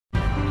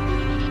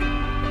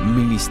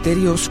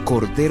Ministerios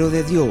Cordero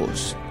de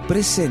Dios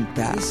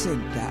presenta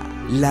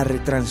la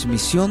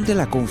retransmisión de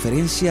la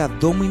conferencia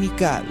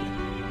dominical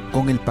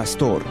con el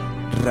pastor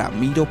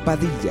Ramiro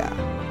Padilla.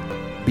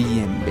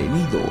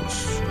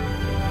 Bienvenidos.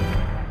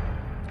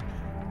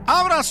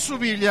 Abra su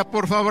Biblia,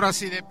 por favor,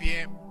 así de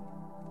pie.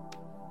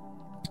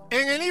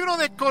 En el libro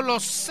de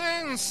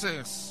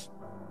Colosenses,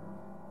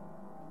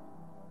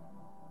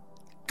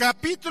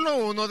 capítulo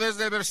 1,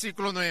 desde el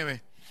versículo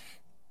 9.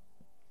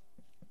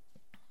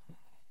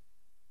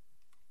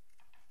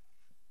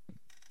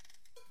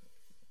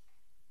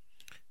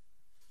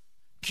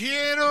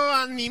 Quiero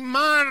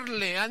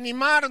animarnos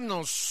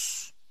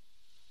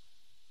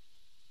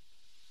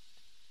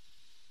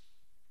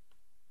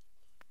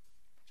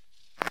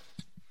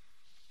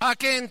a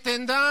que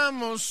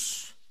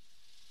entendamos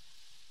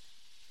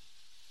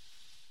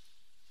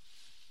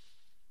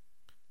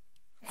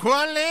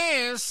cuál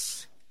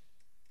es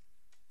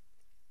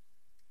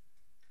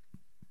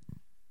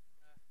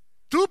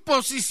tu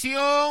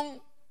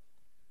posición,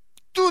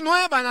 tu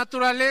nueva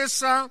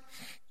naturaleza,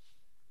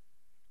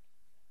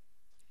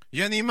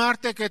 y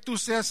animarte a que tú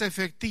seas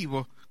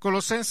efectivo.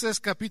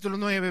 Colosenses capítulo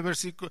 1,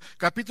 versículo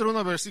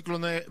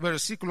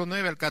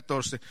 9 al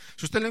 14.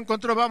 Si usted lo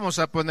encontró, vamos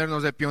a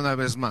ponernos de pie una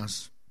vez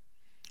más.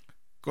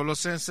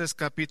 Colosenses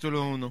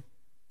capítulo 1,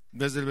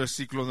 desde el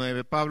versículo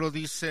 9. Pablo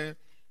dice: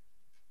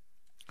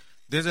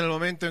 desde el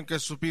momento en que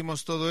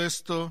supimos todo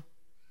esto,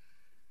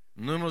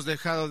 no hemos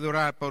dejado de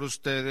orar por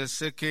ustedes.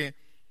 Sé que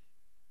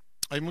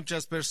hay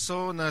muchas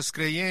personas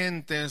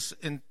creyentes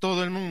en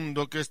todo el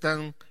mundo que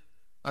están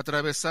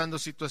atravesando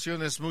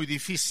situaciones muy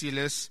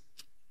difíciles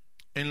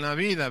en la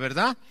vida,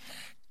 ¿verdad?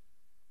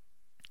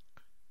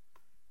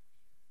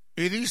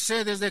 Y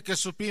dice: desde que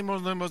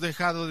supimos no hemos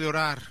dejado de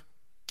orar.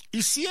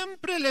 Y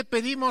siempre le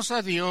pedimos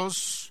a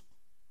Dios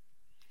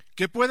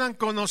que puedan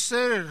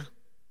conocer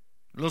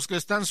los que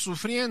están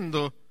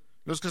sufriendo,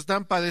 los que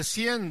están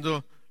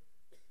padeciendo,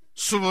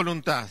 su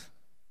voluntad.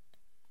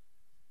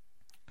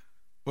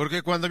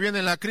 Porque cuando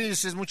viene la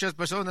crisis, muchas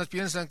personas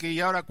piensan que ¿y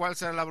ahora cuál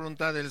será la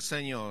voluntad del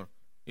Señor?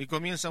 Y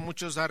comienzan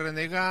muchos a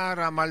renegar,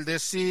 a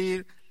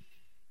maldecir,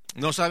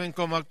 no saben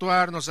cómo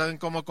actuar, no saben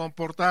cómo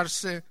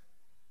comportarse.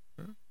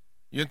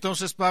 Y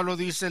entonces Pablo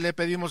dice: le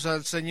pedimos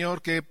al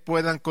Señor que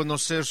puedan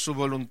conocer su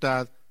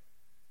voluntad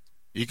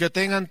y que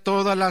tengan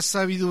toda la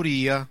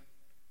sabiduría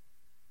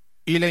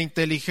y la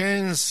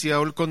inteligencia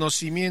o el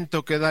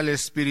conocimiento que da el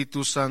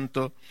Espíritu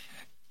Santo.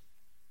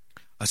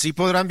 Así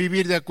podrán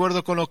vivir de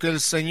acuerdo con lo que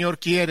el Señor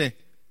quiere,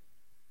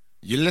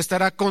 y Él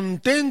estará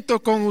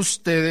contento con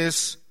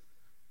ustedes,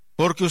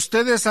 porque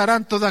ustedes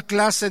harán toda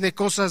clase de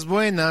cosas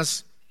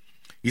buenas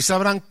y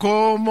sabrán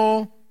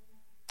cómo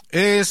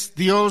es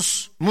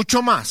Dios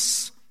mucho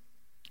más.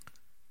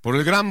 Por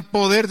el gran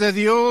poder de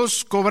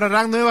Dios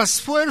cobrarán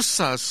nuevas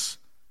fuerzas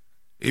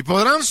y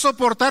podrán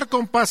soportar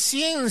con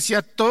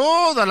paciencia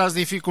todas las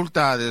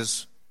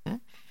dificultades.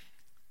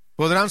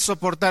 ¿Podrán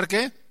soportar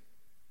qué?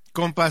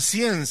 Con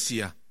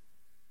paciencia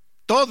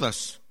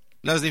todas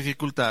las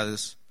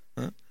dificultades.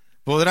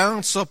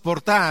 Podrán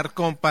soportar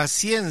con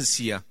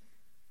paciencia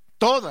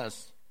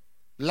todas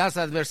las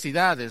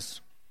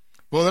adversidades.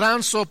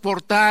 Podrán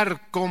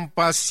soportar con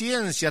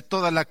paciencia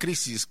toda la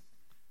crisis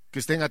que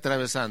estén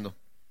atravesando.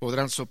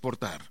 Podrán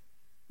soportar.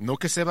 No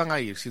que se van a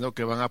ir, sino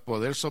que van a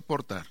poder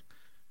soportar.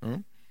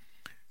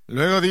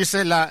 Luego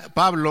dice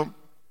Pablo: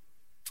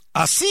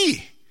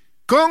 así,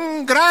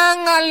 con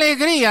gran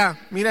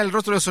alegría. Mira el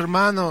rostro de su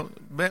hermano,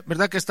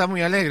 ¿verdad que está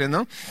muy alegre,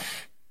 no?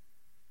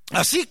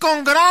 Así,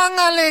 con gran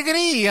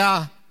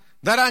alegría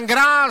darán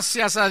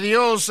gracias a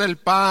Dios el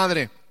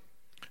Padre,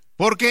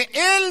 porque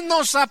Él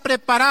nos ha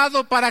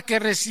preparado para que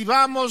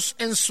recibamos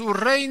en su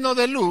reino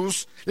de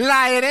luz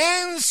la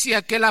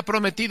herencia que Él ha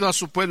prometido a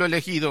su pueblo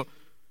elegido.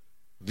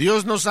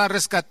 Dios nos ha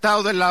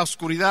rescatado de la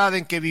oscuridad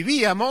en que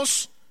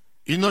vivíamos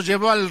y nos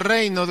llevó al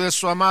reino de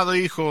su amado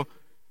Hijo,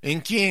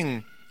 en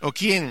quien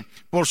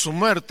por su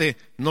muerte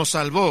nos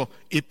salvó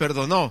y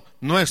perdonó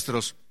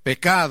nuestros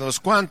pecados.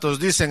 ¿Cuántos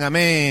dicen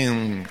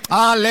amén?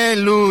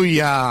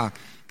 ¡Aleluya!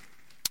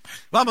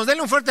 Vamos,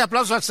 denle un fuerte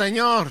aplauso al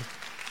Señor.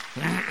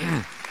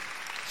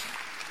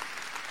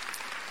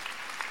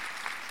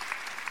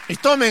 Y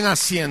tomen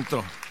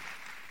asiento.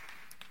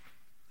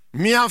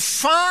 Mi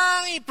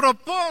afán y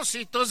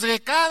propósito es de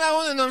que cada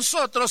uno de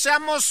nosotros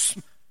seamos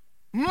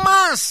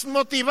más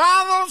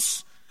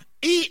motivados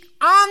y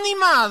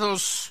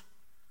animados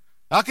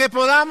a que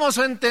podamos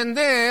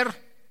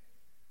entender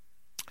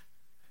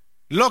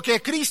lo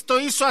que Cristo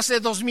hizo hace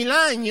 2000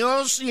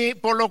 años, y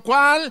por lo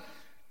cual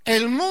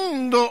el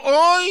mundo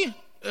hoy,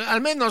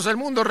 al menos el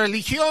mundo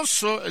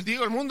religioso,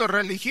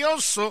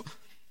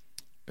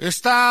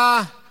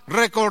 está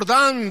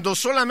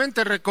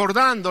solamente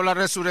recordando la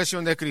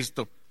resurrección de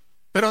Cristo.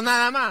 Pero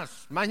nada más.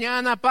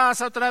 Mañana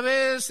pasa otra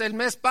vez, el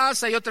mes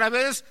pasa y otra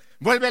vez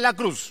vuelve la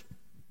cruz.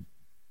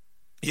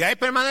 Y ahí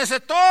permanece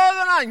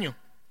todo el año.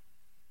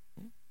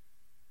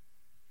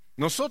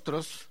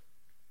 Nosotros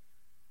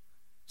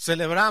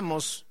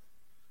celebramos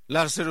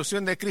la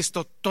resurrección de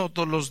Cristo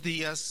todos los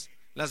días,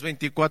 las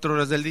 24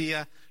 horas del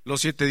día,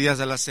 los 7 días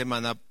de la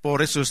semana.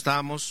 Por eso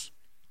estamos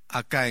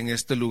acá en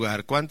este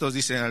lugar. ¿Cuántos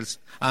dicen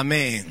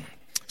amén?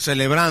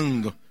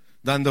 Celebrando,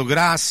 dando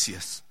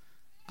gracias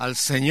al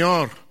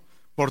Señor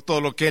por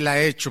todo lo que Él ha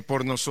hecho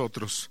por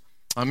nosotros.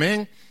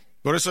 Amén.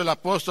 Por eso el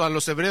apóstol a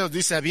los hebreos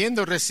dice,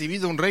 habiendo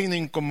recibido un reino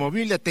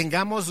inconmovible,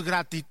 tengamos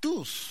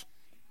gratitud.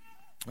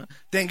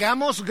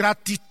 Tengamos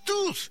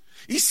gratitud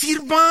y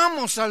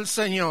sirvamos al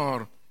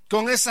Señor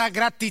con esa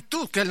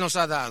gratitud que Él nos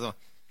ha dado.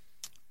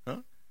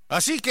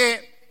 Así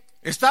que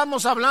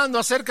estamos hablando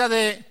acerca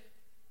de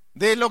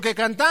lo que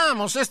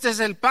cantamos. Este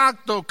es el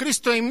pacto,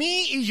 Cristo en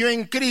mí y yo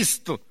en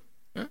Cristo.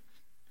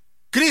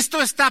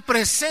 Cristo está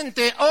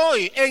presente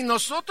hoy en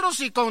nosotros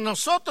y con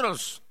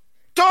nosotros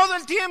todo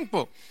el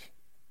tiempo.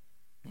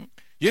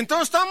 Y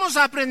entonces estamos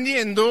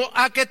aprendiendo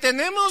a que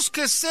tenemos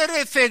que ser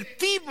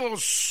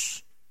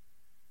efectivos.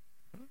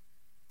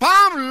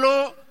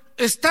 Pablo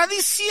está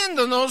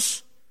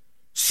diciéndonos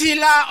si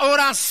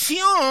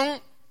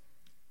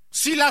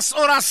las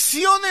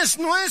oraciones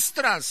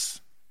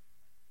nuestras,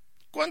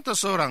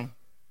 ¿cuántos oran?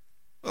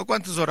 ¿O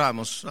cuántos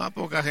oramos?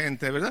 Poca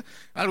gente, ¿verdad?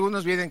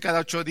 Algunos vienen cada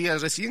 8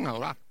 días recién a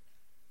orar.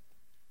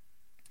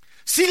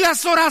 Si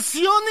las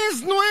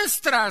oraciones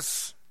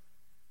nuestras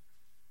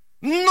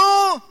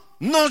no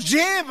nos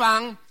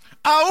llevan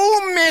a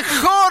un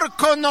mejor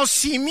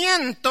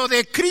conocimiento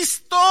de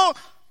Cristo,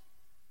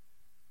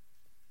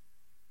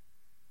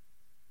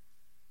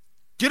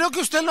 quiero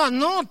que usted lo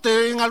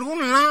anote en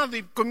algún lado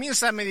y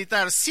comience a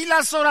meditar. Si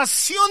las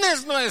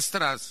oraciones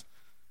nuestras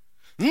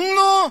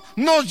no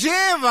nos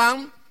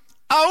llevan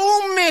a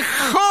un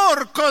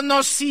mejor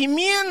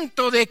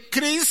conocimiento de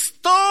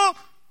Cristo,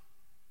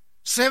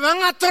 se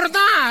van a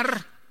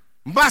tornar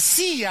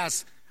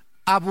vacías,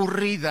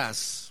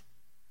 aburridas.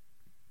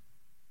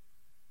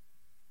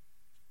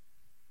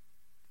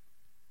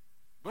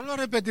 Vuelvo a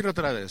repetir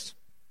otra vez.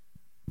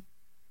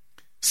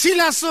 Si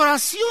las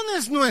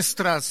oraciones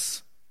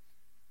nuestras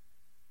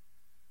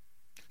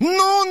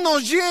no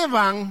nos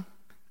llevan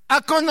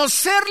a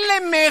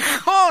conocerle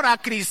mejor a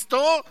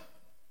Cristo,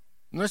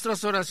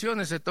 nuestras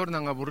oraciones se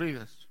tornan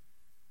aburridas.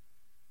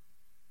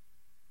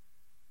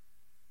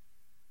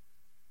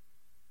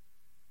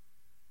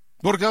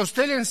 Porque a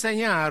usted le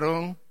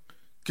enseñaron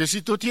que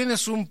si tú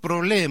tienes un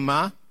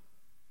problema,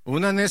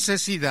 una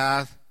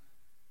necesidad,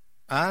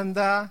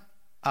 anda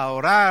a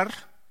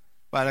orar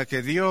para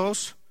que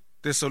Dios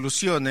te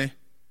solucione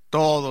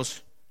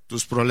todos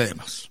tus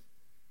problemas.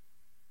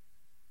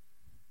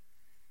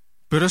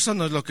 Pero eso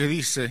no es lo que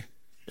dice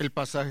el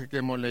pasaje que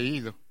hemos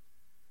leído,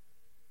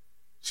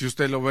 si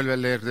usted lo vuelve a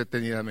leer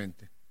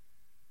detenidamente.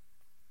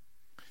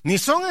 Ni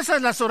son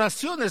esas las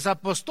oraciones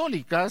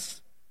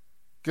apostólicas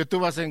que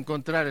tú vas a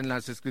encontrar en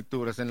las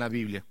Escrituras, en la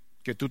Biblia,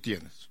 que tú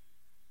tienes.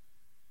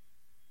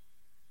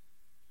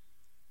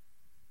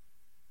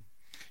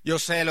 Yo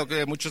sé lo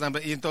que muchos han...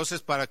 ¿Y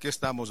entonces para qué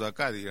estamos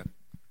acá, digan?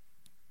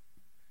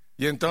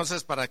 ¿Y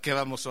entonces para qué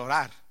vamos a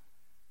orar?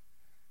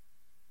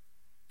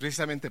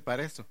 Precisamente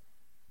para eso.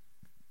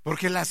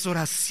 Porque las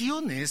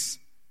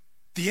oraciones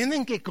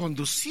tienen que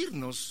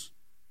conducirnos,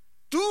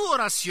 tu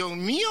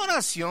oración, mi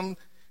oración,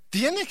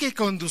 tiene que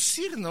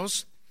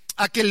conducirnos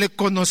a que le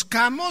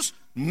conozcamos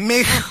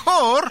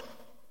mejor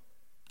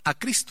a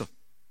Cristo.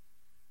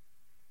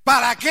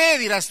 ¿Para qué,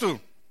 dirás tú?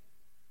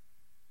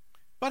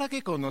 Para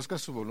que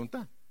conozcas su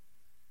voluntad.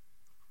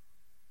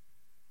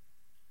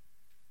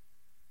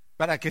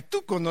 Para que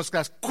tú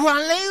conozcas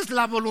cuál es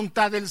la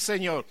voluntad del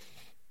Señor.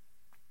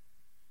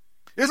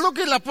 Es lo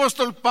que el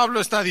apóstol Pablo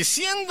está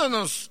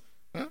diciéndonos.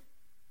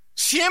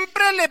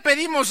 Siempre le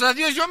pedimos a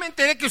Dios. Yo me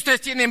enteré que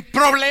ustedes tienen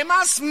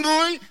problemas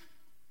muy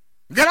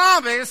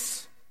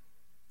graves,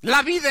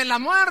 la vida y la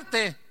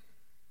muerte.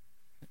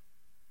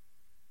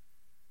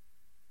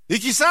 Y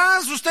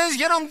quizás ustedes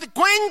dijeron,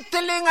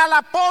 cuéntenle al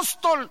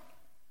apóstol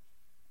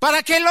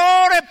para que lo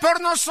ore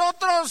por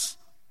nosotros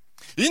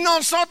y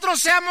nosotros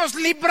seamos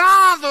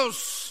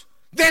librados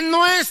de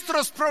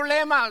nuestros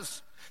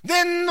problemas,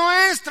 de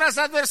nuestras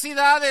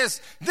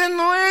adversidades, de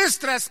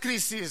nuestras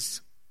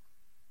crisis.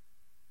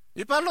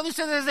 Y Pablo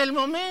dice, desde el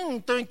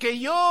momento en que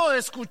yo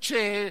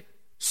escuché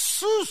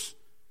sus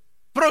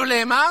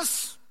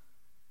problemas,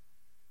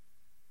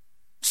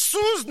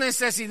 sus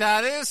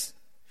necesidades,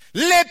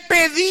 le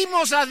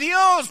pedimos a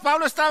Dios.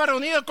 Pablo estaba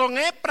reunido con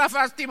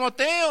Epafras,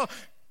 Timoteo.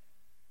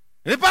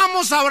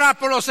 Vamos a orar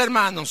por los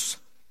hermanos.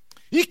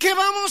 ¿Y qué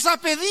vamos a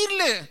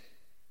pedirle?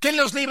 ¿Que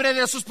los libre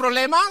de sus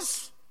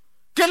problemas?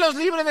 ¿Que los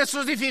libre de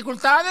sus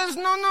dificultades?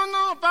 No.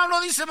 Pablo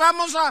dice,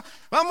 vamos,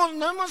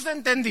 no hemos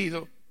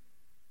entendido.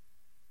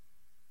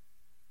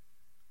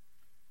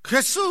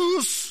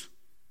 Jesús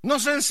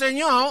nos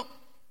enseñó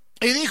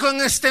y dijo,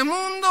 en este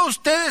mundo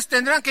ustedes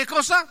tendrán, ¿qué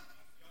cosa?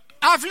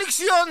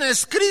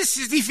 Aflicciones,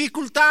 crisis,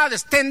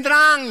 dificultades,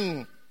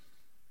 tendrán.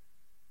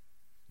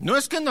 No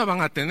es que no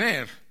van a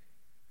tener.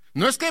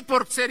 No es que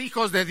por ser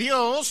hijos de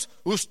Dios,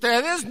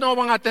 ustedes no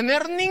van a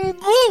tener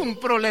ningún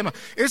problema.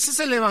 Ese es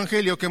el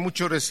evangelio que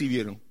muchos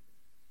recibieron,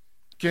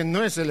 que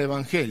no es el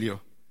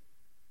evangelio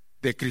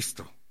de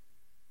Cristo.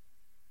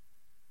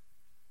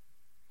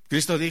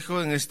 Cristo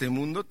dijo, en este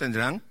mundo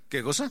tendrán,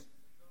 ¿qué cosa?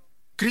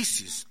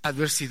 Crisis,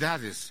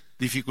 adversidades,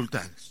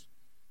 dificultades.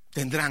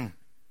 Tendrán.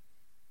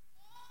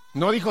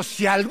 No dijo,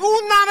 si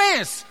alguna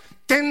vez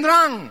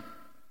tendrán.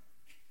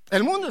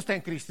 El mundo está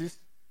en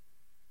crisis.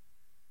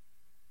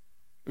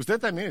 Usted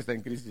también está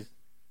en crisis.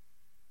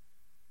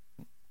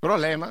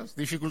 Problemas,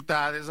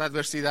 dificultades,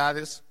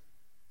 adversidades.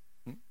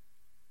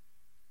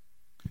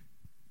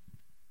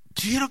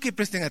 Quiero que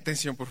presten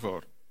atención, por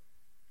favor.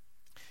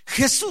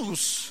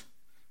 Jesús,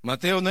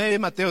 Mateo 9,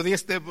 Mateo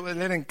 10, te voy a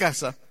leer en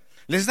casa,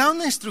 les da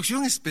una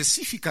instrucción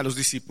específica a los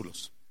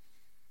discípulos.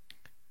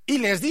 Y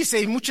les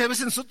dice, y muchas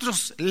veces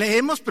nosotros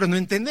leemos pero no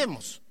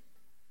entendemos.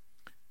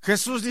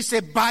 Jesús dice,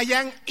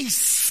 vayan y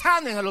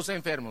sanen a los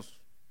enfermos.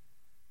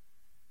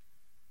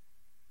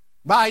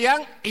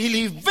 Vayan y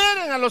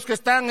liberen a los que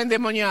están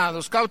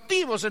endemoniados,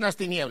 cautivos en las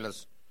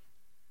tinieblas.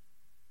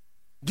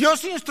 Dio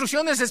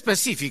instrucciones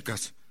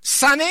específicas.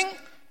 Sanen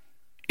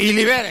y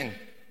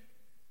liberen.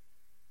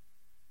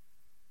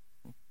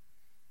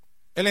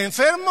 El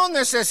enfermo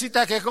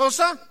necesita, ¿qué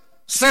cosa?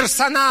 Ser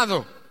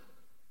sanado.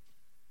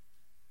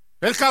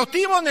 El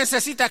cautivo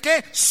necesita,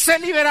 ¿qué? Ser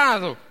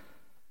liberado.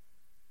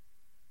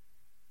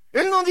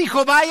 Él no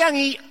dijo, vayan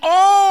y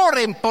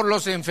oren por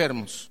los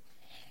enfermos.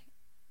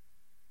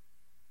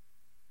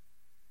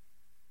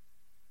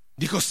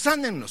 Dijo,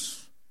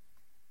 sánenlos.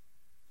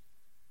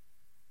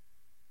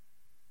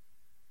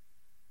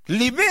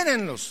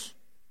 Libérenlos.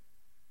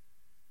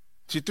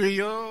 Si tú y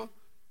yo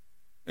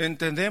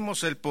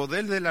entendemos el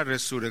poder de la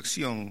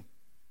resurrección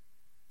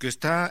que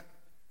está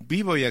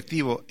vivo y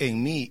activo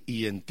en mí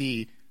y en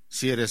ti,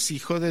 si eres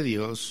hijo de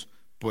Dios,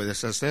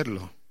 puedes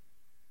hacerlo.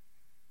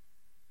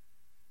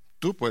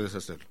 Tú puedes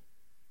hacerlo.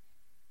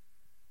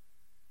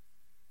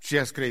 Si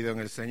has creído en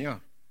el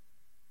Señor.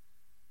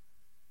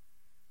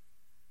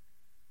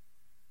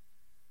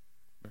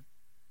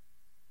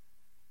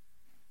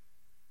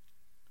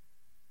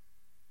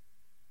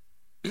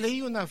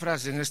 Leí una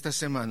frase en esta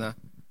semana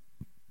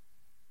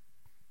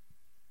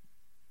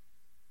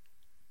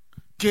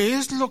que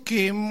es lo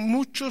que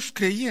muchos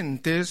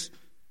creyentes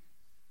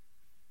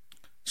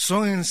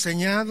son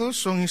enseñados,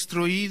 son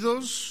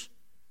instruidos,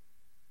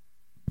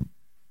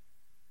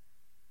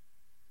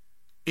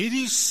 y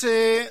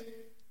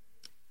dice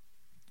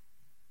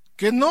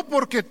que no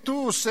porque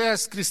tú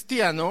seas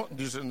cristiano,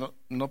 dice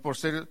no por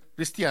ser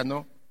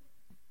cristiano,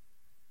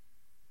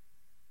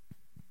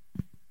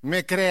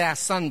 me creas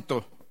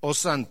santo o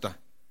santa.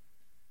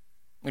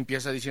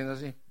 Empieza diciendo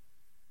así.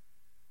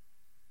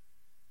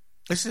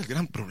 Ese es el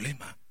gran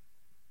problema.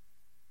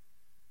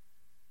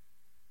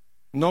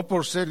 No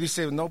por ser,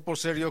 dice, no por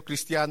ser yo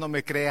cristiano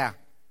me crea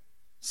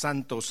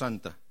santo o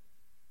santa.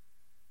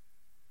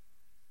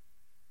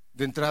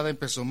 De entrada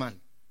empezó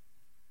mal.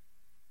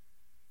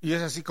 Y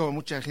es así como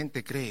mucha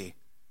gente cree.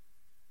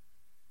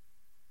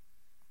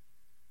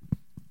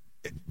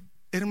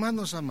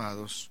 Hermanos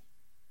amados,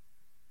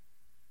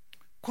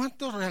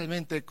 ¿cuántos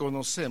realmente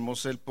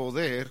conocemos el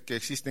poder que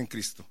existe en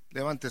Cristo?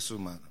 Levante su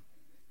mano.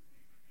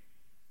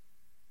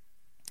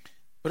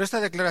 Pero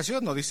esta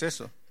declaración no dice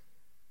eso.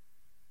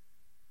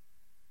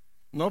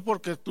 No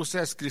porque tú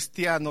seas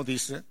cristiano,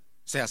 dice,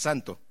 sea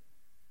santo.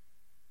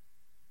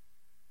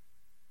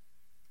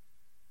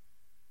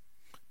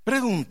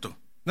 Pregunto,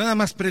 nada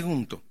más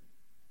pregunto.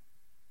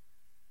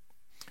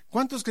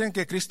 ¿Cuántos creen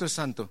que Cristo es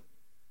santo?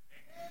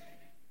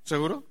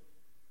 ¿Seguro?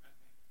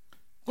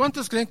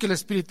 ¿Cuántos creen que el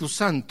Espíritu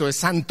Santo es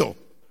santo?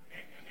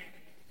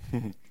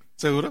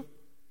 ¿Seguro?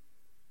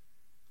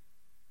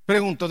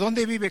 Pregunto,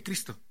 ¿dónde vive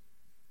Cristo?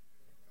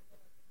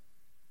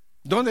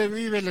 ¿Dónde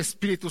vive el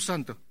Espíritu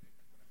Santo?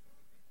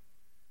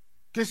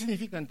 ¿Qué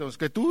significa entonces?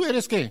 ¿Que tú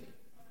eres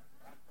qué?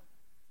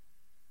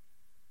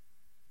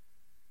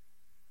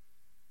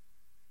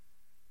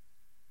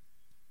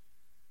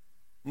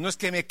 No es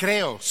que me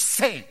creo,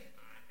 sé.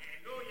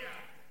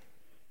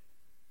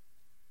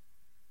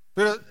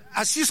 Pero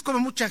así es como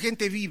mucha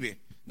gente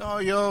vive.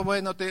 No, yo,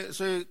 bueno,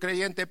 soy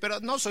creyente, pero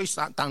no soy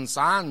tan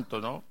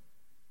santo, ¿no?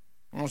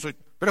 No soy.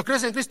 Pero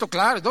crees en Cristo,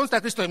 claro. ¿Dónde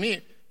está Cristo en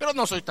mí? Pero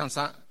no soy tan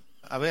santo.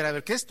 A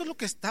ver, que esto es lo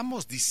que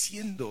estamos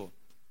diciendo.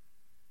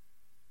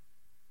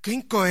 ¿Qué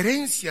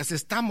incoherencias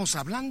estamos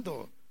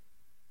hablando?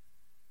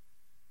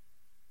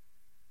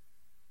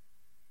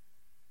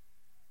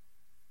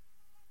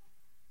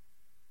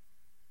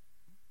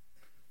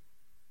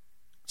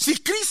 Si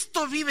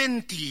Cristo vive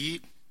en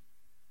ti,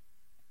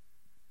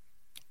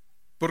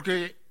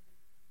 porque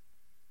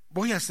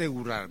voy a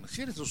asegurarme,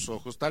 cierren sus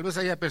ojos, tal vez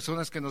haya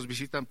personas que nos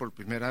visitan por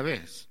primera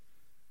vez,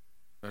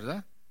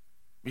 ¿verdad?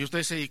 Y usted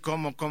dice, ¿y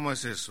cómo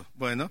es eso?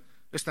 Bueno,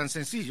 es tan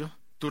sencillo,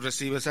 tú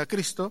recibes a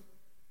Cristo,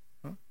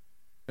 ¿no?,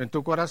 en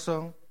tu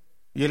corazón,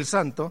 y el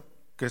Santo,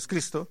 que es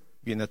Cristo,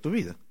 viene a tu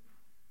vida.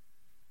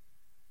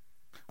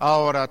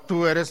 Ahora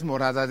tú eres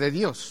morada de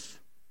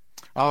Dios,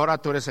 ahora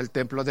tú eres el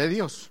templo de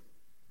Dios.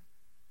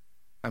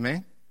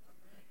 Amén.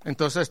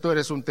 Entonces tú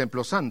eres un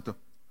templo santo.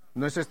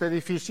 No es este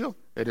edificio,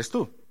 eres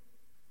tú.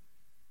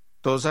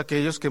 Todos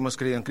aquellos que hemos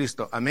creído en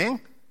Cristo.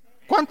 Amén.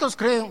 ¿Cuántos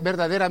creen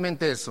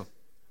verdaderamente eso?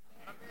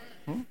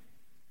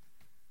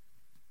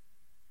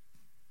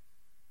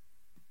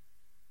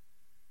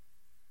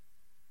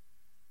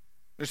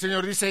 El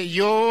Señor dice,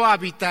 yo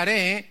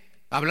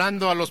habitaré,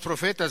 hablando a los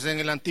profetas en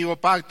el Antiguo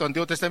Pacto,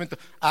 Antiguo Testamento,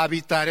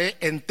 habitaré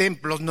en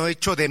templos no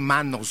hechos de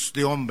manos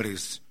de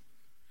hombres.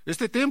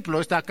 Este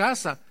templo, esta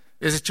casa,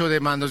 es hecho de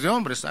manos de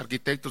hombres,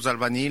 arquitectos,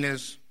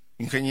 albañiles,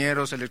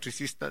 ingenieros,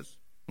 electricistas.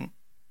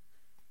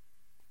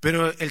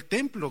 Pero el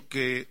templo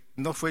que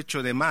no fue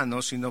hecho de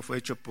manos, sino fue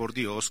hecho por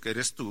Dios, que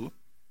eres tú,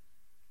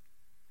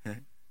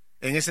 en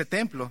ese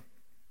templo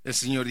el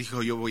Señor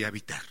dijo, yo voy a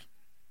habitar.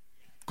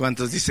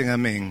 ¿Cuántos dicen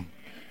amén?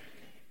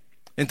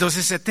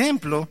 Entonces ese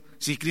templo,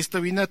 si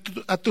Cristo vino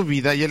a tu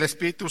vida y el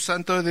Espíritu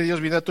Santo de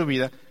Dios vino a tu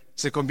vida,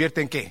 ¿se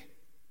convierte en qué?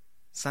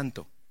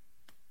 Santo.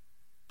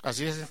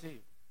 Así de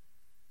sencillo.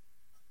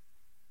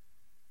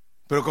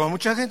 Pero como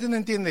mucha gente no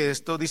entiende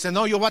esto, dice,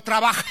 no, yo voy a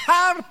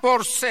trabajar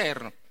por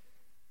ser.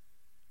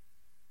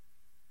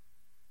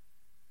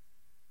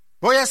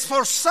 Voy a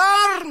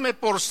esforzarme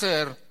por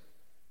ser.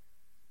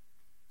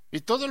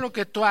 Y todo lo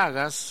que tú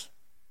hagas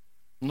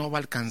no va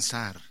a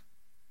alcanzar.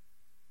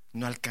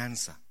 No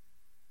alcanza.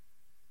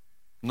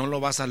 No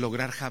lo vas a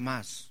lograr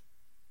jamás.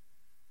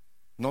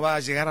 No vas a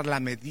llegar a la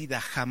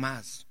medida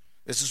jamás.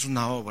 Eso es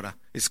una obra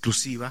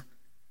exclusiva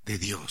de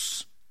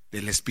Dios,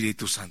 del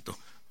Espíritu Santo,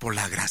 por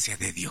la gracia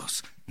de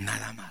Dios,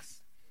 nada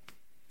más.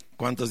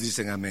 ¿Cuántos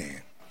dicen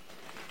amén?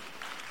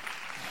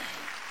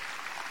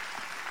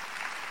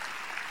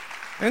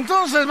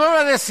 Entonces voy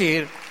a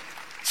decir,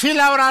 si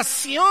la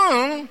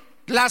oración,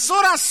 las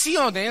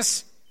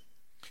oraciones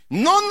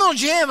no nos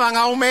llevan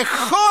a un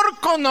mejor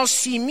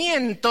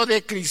conocimiento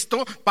de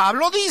Cristo,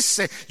 Pablo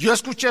dice, yo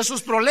escuché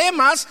sus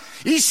problemas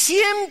y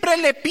siempre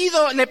le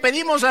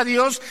pedimos a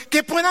Dios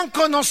que puedan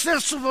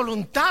conocer su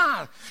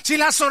voluntad. Si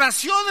las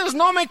oraciones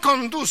no me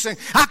conducen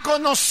a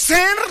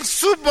conocer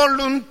su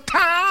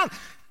voluntad,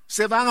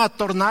 se van a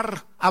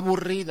tornar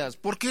aburridas.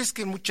 ¿Por qué es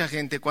que mucha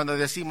gente cuando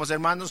decimos,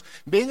 hermanos,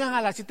 vengan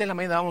a las 7 de la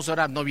mañana, vamos a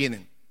orar, no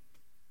vienen?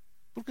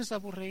 Porque es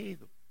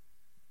aburrido.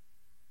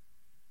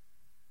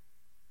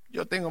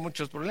 Yo tengo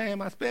muchos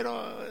problemas,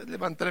 pero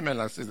levantarme a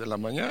las 6 de la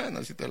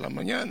mañana, 7 de la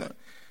mañana.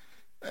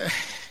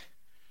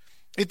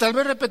 Y tal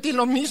vez repetir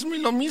lo mismo y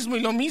lo mismo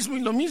y lo mismo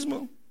y lo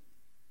mismo.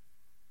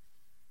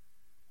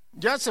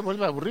 Ya se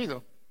vuelve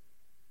aburrido.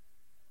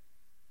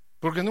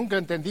 Porque nunca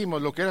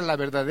entendimos lo que era la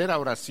verdadera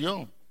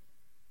oración.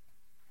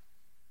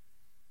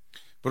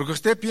 Porque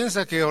usted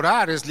piensa que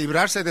orar es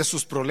librarse de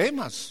sus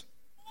problemas.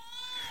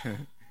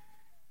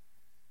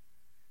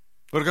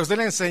 Porque a usted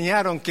le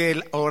enseñaron que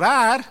el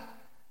orar,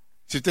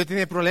 si usted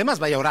tiene problemas,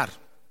 vaya a orar.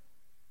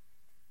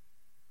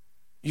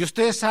 Y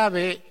usted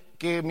sabe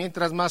que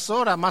mientras más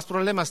ora, más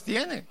problemas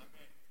tiene.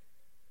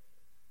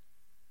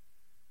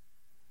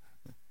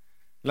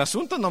 El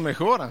asunto no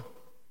mejora.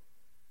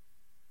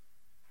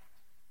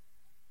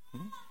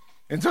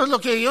 Entonces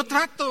lo que yo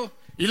trato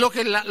y lo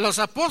que los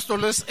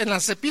apóstoles en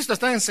las epístolas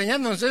están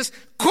enseñándonos es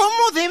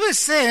cómo debe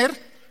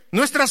ser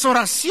nuestras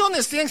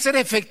oraciones, tienen que ser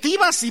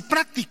efectivas y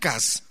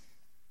prácticas.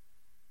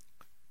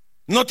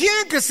 No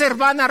tienen que ser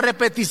vanas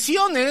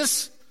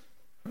repeticiones.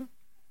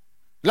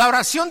 La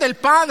oración del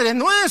Padre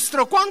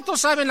Nuestro,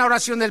 ¿cuántos saben la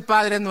oración del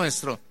Padre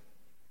Nuestro?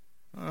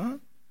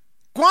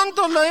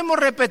 ¿Cuántos lo hemos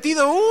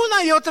repetido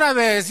una y otra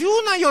vez y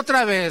una y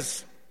otra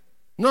vez?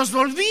 Nos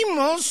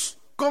volvimos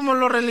como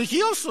los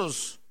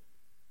religiosos.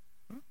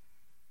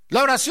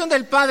 La oración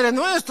del Padre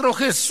Nuestro,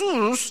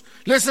 Jesús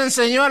les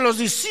enseñó a los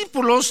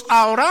discípulos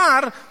a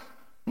orar.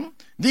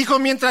 Dijo,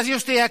 mientras yo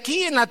esté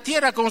aquí en la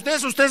tierra con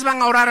ustedes, ustedes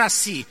van a orar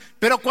así.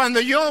 Pero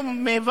cuando yo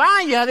me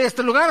vaya de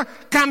este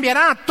lugar,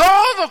 cambiará,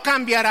 todo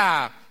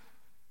cambiará.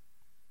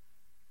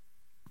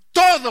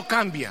 Todo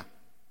cambia.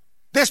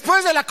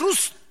 Después de la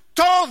cruz,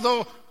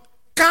 todo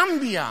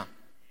cambia.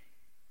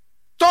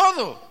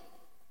 Todo.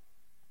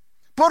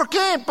 ¿Por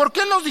qué? ¿Por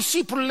qué los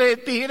discípulos le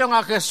pidieron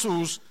a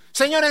Jesús,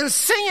 Señor,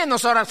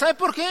 enséñenos a orar? ¿Sabe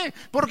por qué?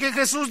 Porque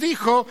Jesús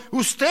dijo,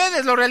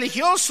 ustedes los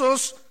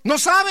religiosos no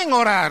saben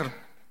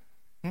orar.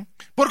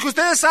 Porque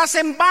ustedes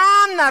hacen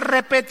vanas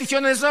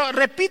repeticiones,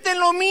 repiten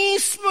lo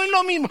mismo y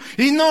lo mismo.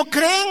 Y no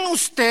creen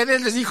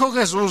ustedes, les dijo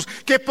Jesús,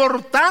 que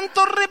por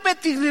tanto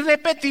repetir y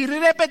repetir y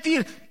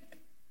repetir,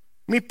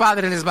 mi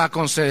Padre les va a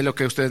conceder lo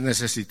que ustedes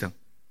necesitan.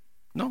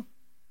 ¿No?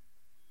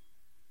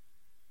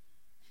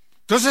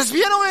 Entonces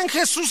vieron en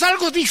Jesús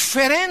algo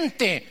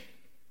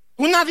diferente,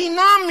 una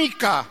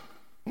dinámica.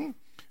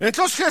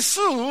 Entonces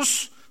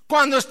Jesús,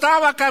 cuando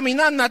estaba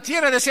caminando a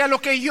tierra, decía, lo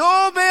que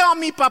yo veo a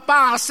mi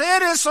papá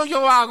hacer, eso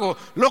yo hago.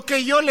 Lo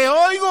que yo le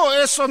oigo,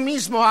 eso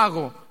mismo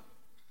hago.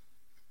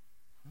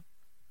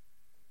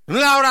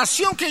 La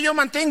oración que yo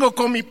mantengo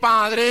con mi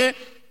Padre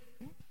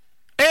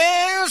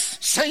es,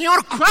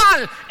 Señor,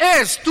 ¿cuál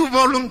es tu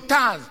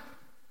voluntad?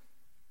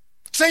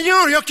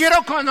 Señor, yo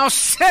quiero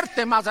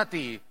conocerte más a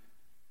ti.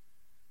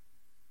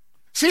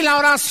 Si la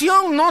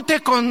oración no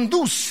te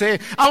conduce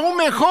a un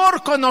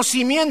mejor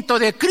conocimiento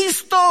de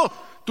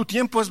Cristo, tu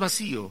tiempo es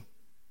vacío.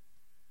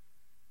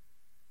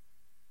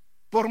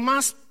 Por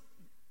más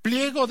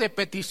pliego de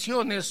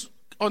peticiones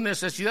o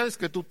necesidades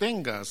que tú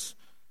tengas.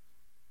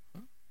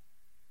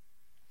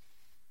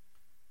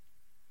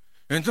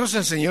 Entonces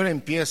el Señor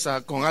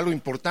empieza con algo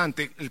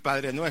importante, el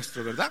Padre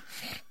Nuestro, ¿verdad?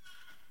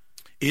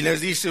 Y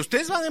les dice,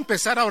 ustedes van a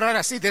empezar a orar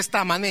así, de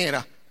esta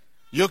manera.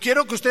 Yo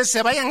quiero que ustedes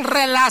se vayan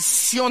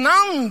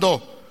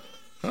relacionando,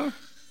 ¿eh?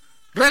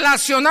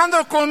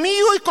 Relacionando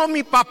conmigo y con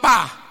mi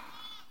papá.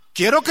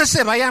 Quiero que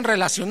se vayan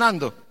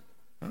relacionando.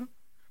 ¿Eh?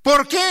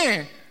 ¿Por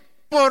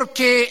qué?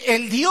 Porque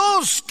el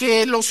Dios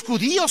que los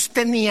judíos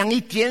tenían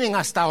y tienen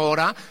hasta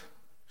ahora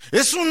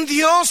es un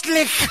Dios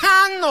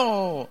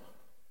lejano,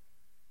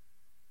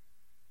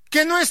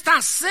 que no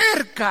está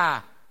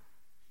cerca,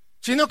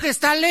 sino que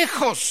está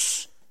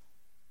lejos.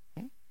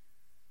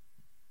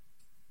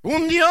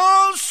 Un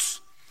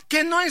Dios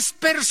que no es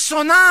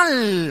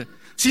personal,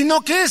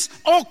 sino que es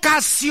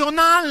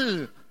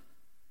ocasional.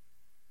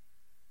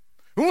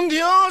 Un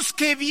Dios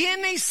que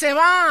viene y se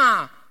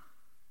va.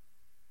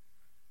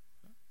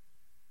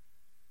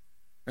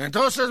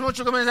 Entonces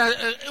muchos comienzan,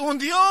 un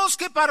Dios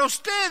que para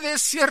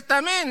ustedes,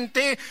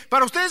 ciertamente,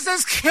 para ustedes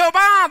es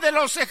Jehová de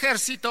los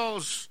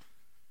ejércitos.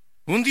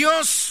 Un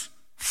Dios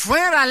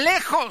fuera,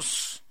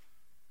 lejos.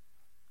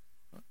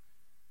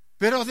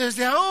 Pero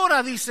desde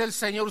ahora, dice el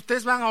Señor,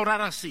 ustedes van a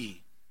orar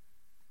así.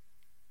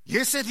 Y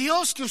ese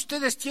Dios que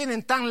ustedes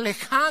tienen tan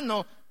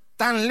lejano,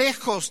 tan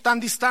lejos, tan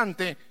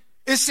distante,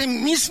 ese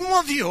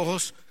mismo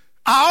Dios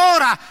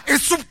ahora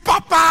es su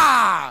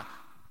papá.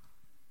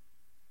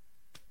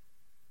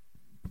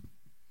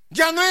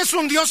 Ya no es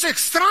un Dios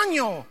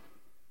extraño,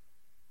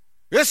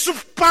 es su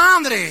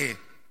Padre.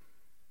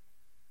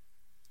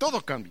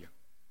 Todo cambia.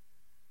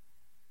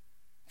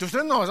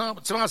 Ustedes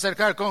no se van a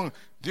acercar con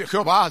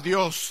Jehová,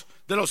 Dios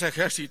de los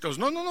ejércitos.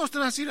 No, ustedes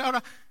van a decir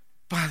ahora,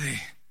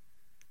 Padre,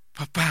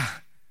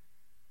 papá,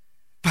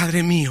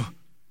 Padre mío,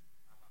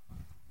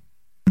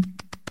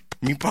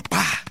 mi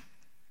papá.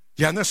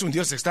 Ya no es un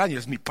Dios extraño,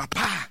 es mi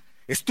papá,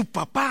 es tu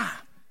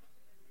papá,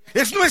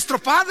 es nuestro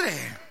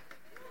Padre.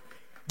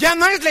 Ya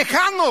no es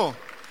lejano,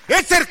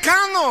 es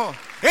cercano,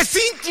 es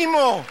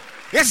íntimo,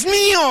 es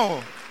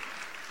mío.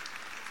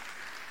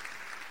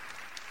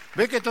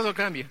 ¿Ve que todo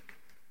cambia?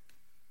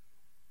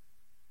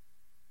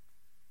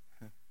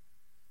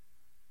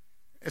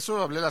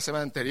 Eso hablé la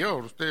semana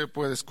anterior, usted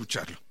puede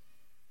escucharlo.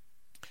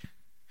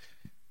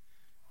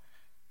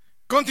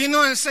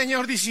 Continúa el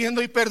Señor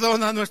diciendo, y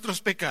perdona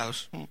nuestros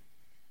pecados.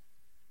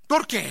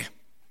 ¿Por qué?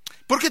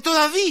 Porque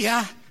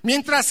todavía,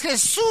 mientras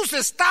Jesús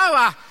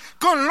estaba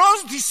con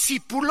los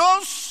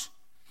discípulos,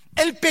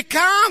 el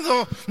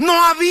pecado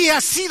no había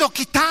sido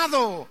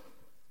quitado.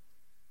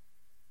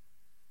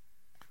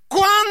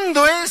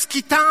 ¿Cuándo es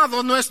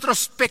quitado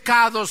nuestros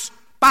pecados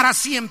para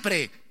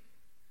siempre?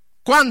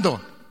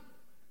 ¿Cuándo?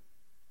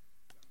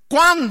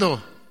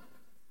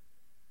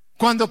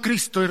 Cuando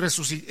Cristo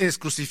es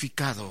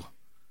crucificado.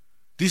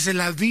 Dice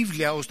la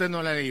Biblia, usted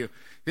no la ha leído,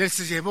 Él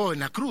se llevó en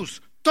la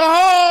cruz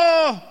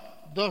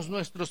todos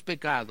nuestros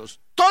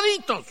pecados,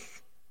 toditos.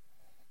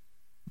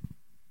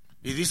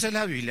 Y dice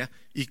la Biblia,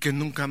 y que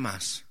nunca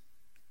más.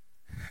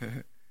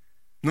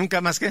 ¿Nunca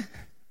más qué?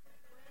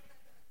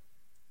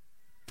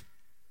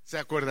 Se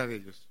acuerda de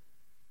ellos.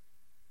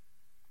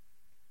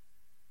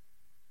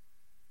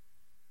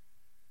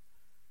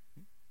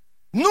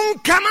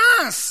 Nunca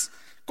más.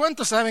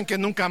 ¿Cuántos saben que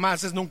nunca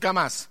más es nunca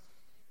más?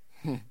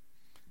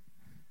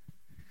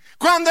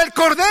 Cuando el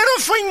cordero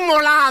fue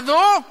inmolado,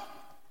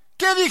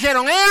 ¿qué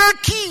dijeron? He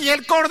aquí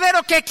el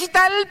cordero que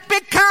quita el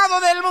pecado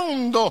del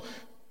mundo.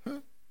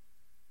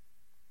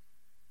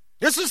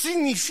 Eso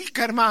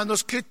significa,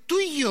 hermanos, que tú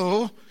y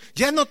yo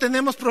ya no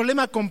tenemos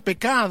problema con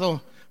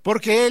pecado,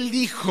 porque Él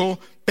dijo,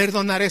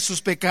 perdonaré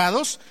sus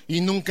pecados y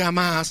nunca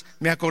más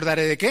me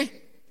acordaré ¿de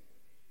qué?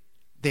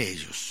 De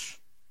ellos.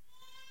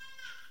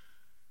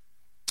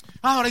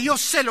 Ahora, yo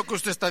sé lo que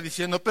usted está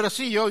diciendo, pero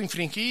sí, yo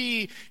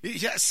infringí,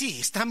 ya, sí,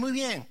 está muy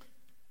bien.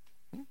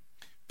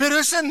 Pero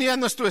ese ya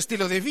no es tu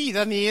estilo de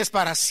vida, ni es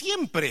para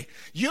siempre.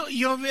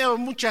 Yo veo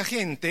mucha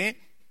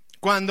gente,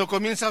 cuando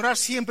comienza a orar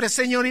siempre,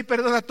 Señor, y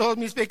perdona todos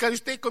mis pecados, y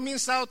usted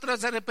comienza otra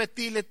vez a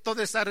repetirle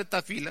toda esa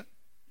retafila.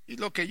 Y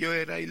lo que yo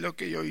era, y lo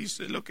que yo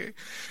hice, lo que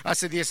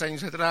hace 10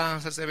 años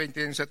atrás, hace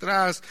 20 años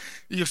atrás,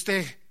 y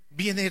usted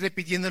viene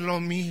repitiendo lo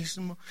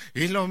mismo,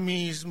 y lo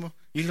mismo,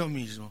 y lo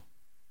mismo.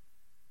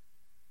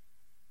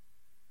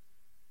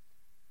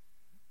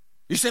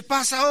 Y se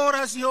pasa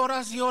horas y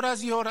horas y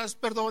horas y horas,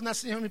 perdona,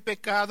 Señor, mi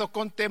pecado,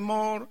 con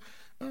temor.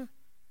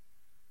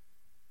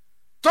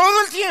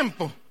 Todo el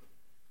tiempo.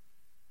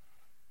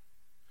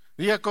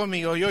 Diga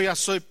conmigo, yo ya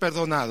soy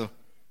perdonado.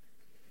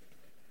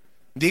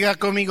 Diga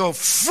conmigo,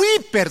 fui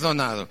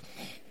perdonado.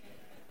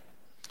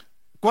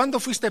 ¿Cuándo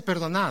fuiste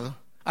perdonado?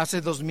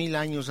 Hace 2000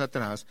 años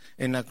atrás,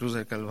 en la cruz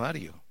del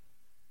Calvario.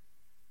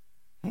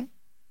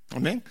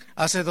 ¿Amén?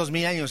 Hace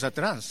 2000 años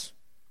atrás,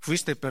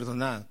 fuiste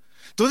perdonado.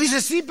 Tú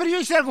dices, sí, pero yo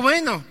hice algo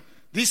bueno.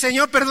 Dice,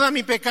 Señor, perdona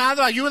mi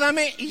pecado,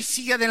 ayúdame y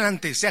sigue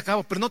adelante. Se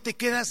acabó, pero no te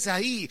quedas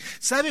ahí.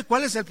 ¿Sabe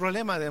cuál es el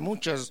problema de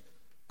muchas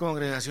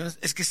congregaciones?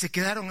 Es que se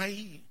quedaron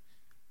ahí.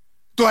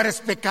 Tú eres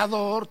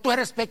pecador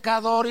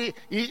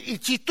y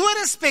si tú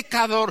eres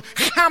pecador,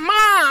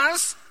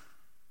 jamás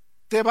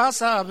te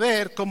vas a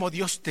ver como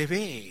Dios te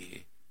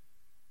ve.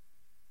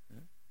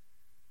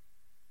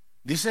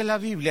 Dice la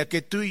Biblia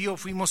que tú y yo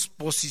fuimos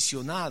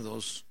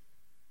posicionados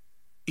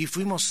y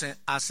fuimos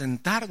a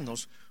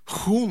sentarnos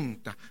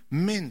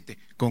juntamente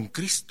con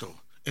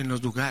Cristo en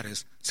los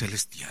lugares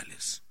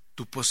celestiales.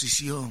 Tu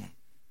posición.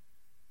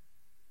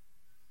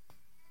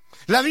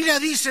 La Biblia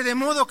dice: de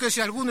modo que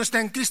si alguno está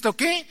en Cristo,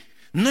 ¿qué?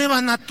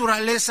 Nueva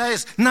naturaleza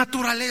es.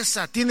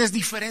 Naturaleza, tienes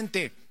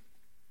diferente.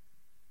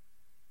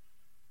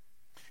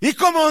 Y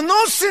como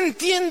no se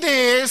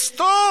entiende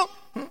esto,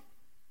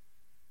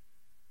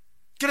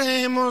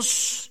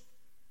 creemos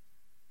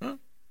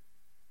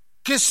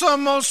que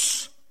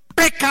somos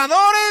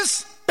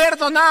pecadores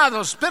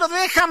perdonados. Pero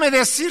déjame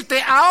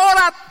decirte,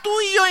 ahora tú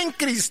y yo en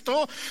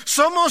Cristo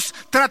somos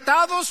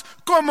tratados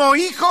como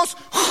hijos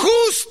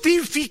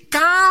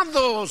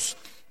justificados,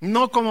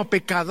 no como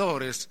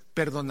pecadores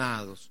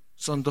perdonados.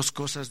 Son dos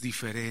cosas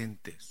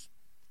diferentes.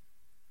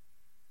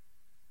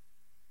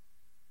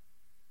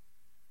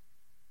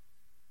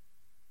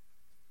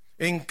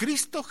 En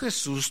Cristo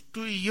Jesús,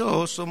 tú y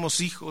yo somos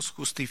hijos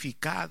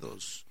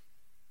justificados,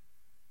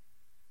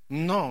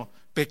 no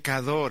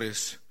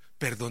pecadores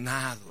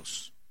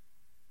perdonados.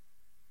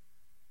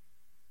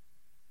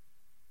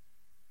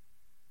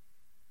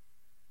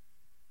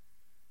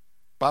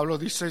 Pablo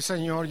dice: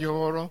 Señor, yo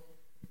oro,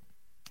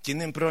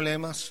 tienen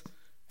problemas,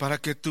 para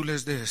que tú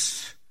les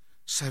des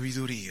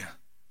sabiduría,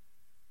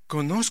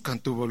 conozcan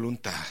tu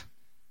voluntad,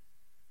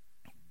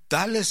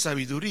 dales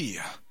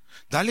sabiduría,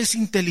 dales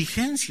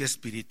inteligencia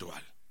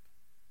espiritual.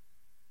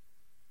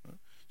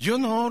 Yo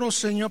no oro,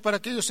 Señor, para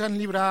que ellos sean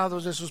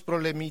librados de sus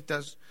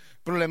problemitas,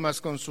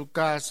 problemas con su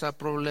casa,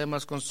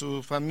 problemas con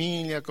su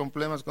familia, con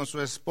problemas con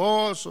su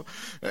esposo.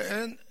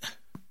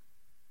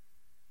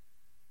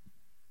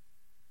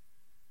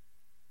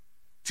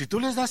 Si tú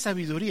les das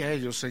sabiduría a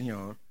ellos,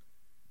 Señor,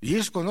 y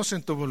ellos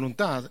conocen tu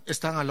voluntad,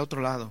 están al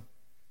otro lado.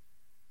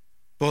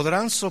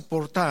 Podrán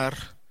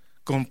soportar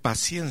con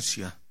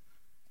paciencia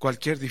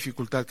cualquier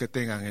dificultad que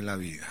tengan en la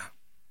vida.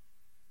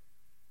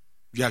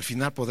 Y al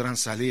final podrán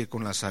salir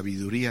con la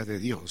sabiduría de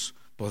Dios,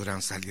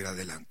 podrán salir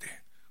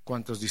adelante.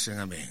 ¿Cuántos dicen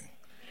amén?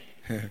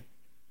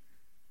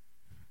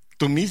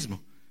 Tú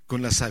mismo,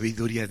 con la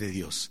sabiduría de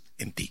Dios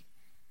en ti.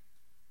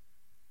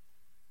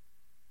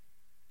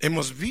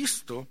 Hemos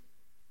visto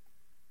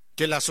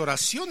que las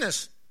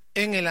oraciones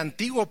en el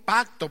antiguo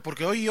pacto,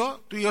 porque hoy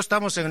tú y yo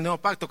estamos en el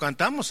nuevo pacto,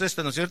 cantamos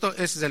esto, ¿no es cierto?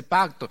 Ese es el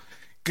pacto.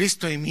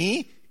 Cristo en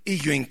mí y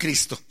yo en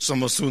Cristo,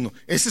 somos uno.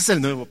 Ese es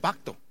el nuevo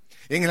pacto.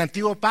 En el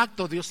antiguo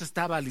pacto Dios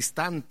estaba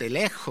distante,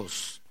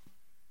 lejos.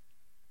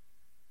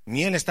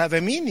 Ni Él estaba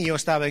en mí, ni yo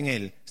estaba en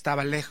Él,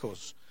 estaba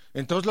lejos.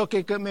 Entonces lo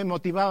que me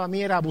motivaba a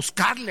mí era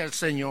buscarle al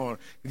Señor.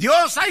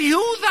 Dios,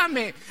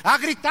 ayúdame, a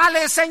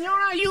gritarle: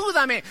 Señor,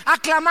 ayúdame, a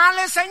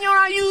clamarle: Señor,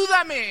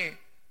 ayúdame.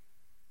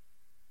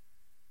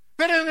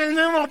 Pero en el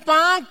nuevo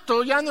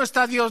pacto ya no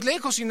está Dios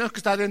lejos, sino que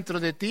está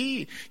dentro de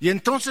ti. Y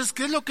entonces,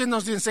 ¿qué es lo que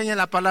nos enseña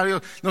la palabra de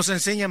Dios? Nos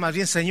enseña más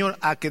bien, Señor,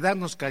 a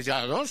quedarnos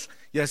callados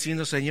y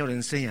haciendo: Señor,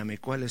 enséñame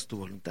cuál es tu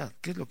voluntad.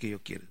 ¿Qué es lo que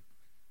yo quiero?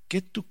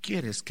 ¿Qué tú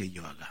quieres que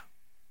yo haga?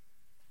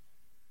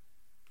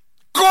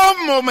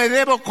 ¿Cómo me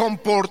debo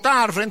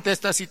comportar frente a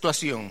esta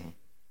situación?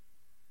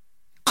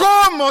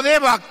 ¿Cómo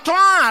debo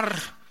actuar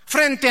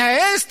frente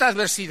a esta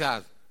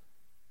adversidad?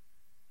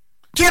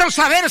 Quiero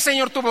saber,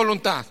 Señor, tu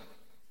voluntad.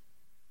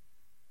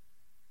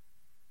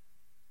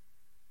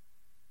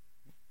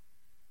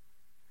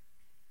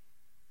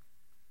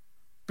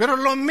 Pero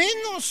lo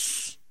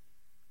menos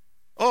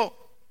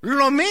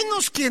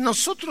que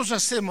nosotros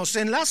hacemos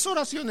en las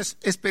oraciones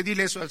es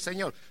pedirle eso al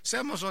Señor.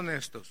 Seamos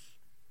honestos.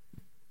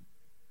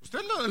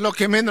 Usted lo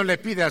que menos le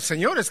pide al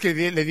Señor es que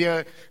le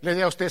dé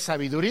a usted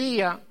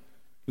sabiduría.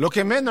 Lo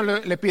que menos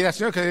le pide al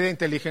Señor es que le dé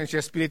inteligencia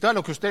espiritual.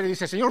 Lo que usted le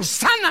dice: Señor,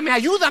 sáname,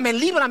 ayúdame,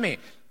 líbrame,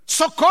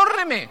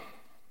 socórreme,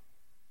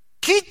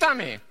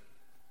 quítame.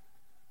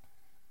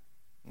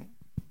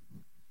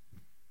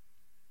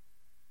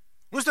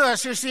 Usted va a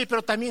decir: sí,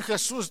 pero también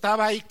Jesús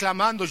estaba ahí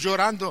clamando,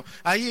 llorando,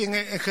 ahí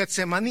en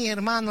Getsemaní,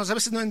 hermanos. A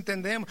veces no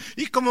entendemos.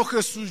 Y como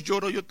Jesús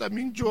lloró, yo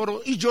también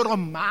lloro, y lloro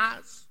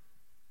más.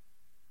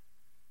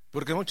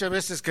 Porque muchas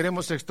veces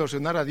queremos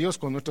extorsionar a Dios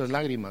con nuestras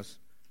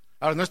lágrimas.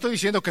 Ahora, no estoy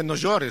diciendo que no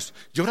llores,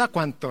 llora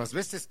cuantas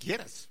veces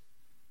quieras.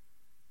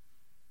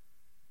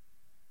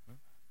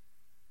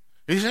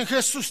 Y dicen: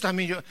 Jesús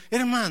también lloró.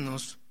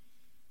 Hermanos,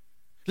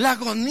 la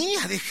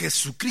agonía de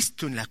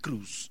Jesucristo en la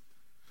cruz,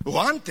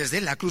 o antes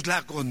de la cruz, la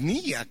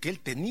agonía que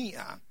Él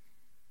tenía,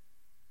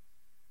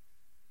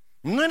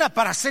 no era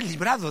para ser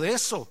librado de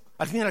eso.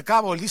 Al fin y al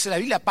cabo, dice la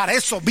Biblia, para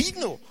eso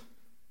vino.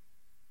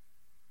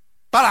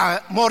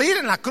 Para morir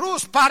en la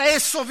cruz, para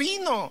eso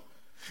vino.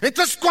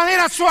 Entonces, ¿cuál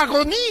era su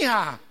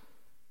agonía?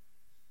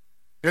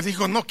 Él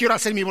dijo: no quiero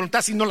hacer mi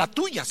voluntad sino la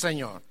tuya,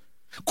 Señor.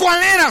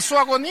 ¿Cuál era su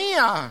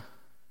agonía?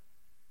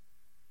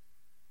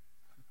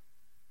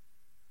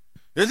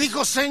 Él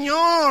dijo: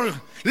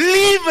 Señor,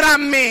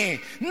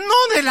 líbrame,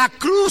 no de la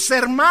cruz,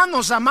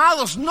 hermanos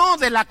amados, no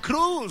de la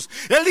cruz.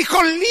 Él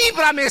dijo: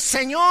 líbrame,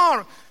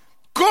 Señor.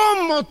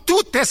 ¿Cómo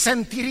tú te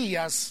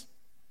sentirías?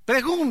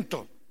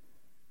 Pregunto.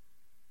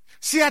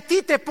 Si a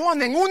ti te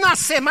ponen una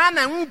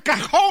semana en un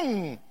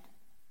cajón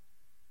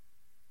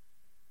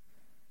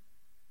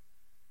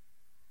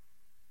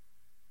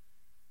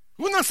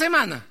una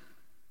semana,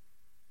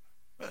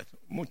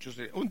 muchos,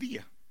 un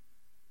día,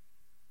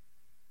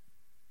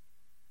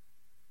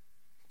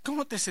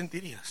 ¿cómo te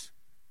sentirías?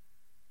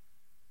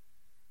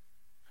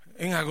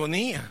 En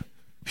agonía.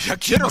 Ya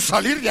quiero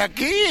salir de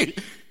aquí.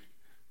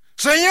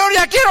 Señor,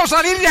 ya quiero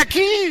salir de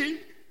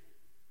aquí.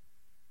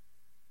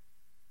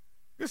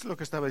 ¿Qué es lo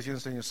que estaba diciendo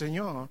el Señor?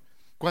 Señor,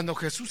 cuando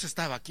Jesús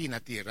estaba aquí en la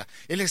tierra,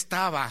 Él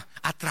estaba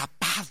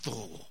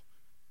atrapado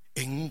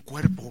en un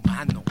cuerpo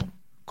humano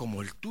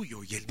como el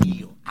tuyo y el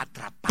mío,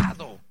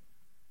 atrapado.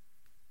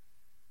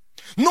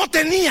 No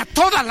tenía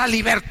toda la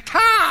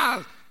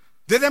libertad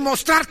de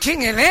demostrar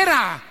quién Él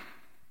era.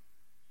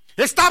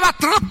 Estaba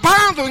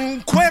atrapado en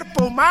un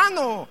cuerpo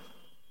humano.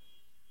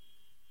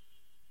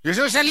 Y el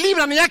Señor dice,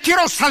 líbrame, ya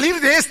quiero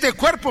salir de este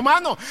cuerpo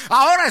humano.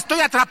 Ahora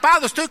estoy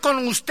atrapado, estoy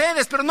con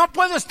ustedes, pero no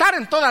puedo estar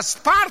en todas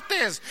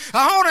partes.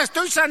 Ahora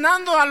estoy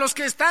sanando a los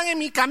que están en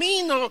mi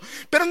camino,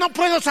 pero no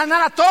puedo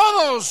sanar a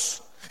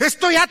todos.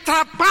 Estoy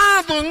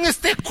atrapado en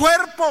este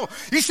cuerpo.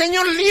 Y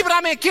Señor,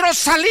 líbrame, quiero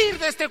salir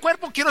de este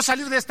cuerpo, quiero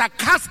salir de esta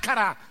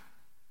cáscara.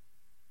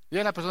 Y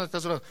la persona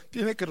está sola,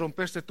 tiene que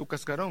romperse tu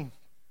cascarón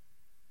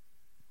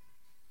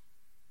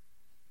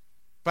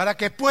para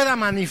que pueda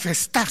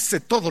manifestarse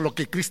todo lo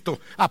que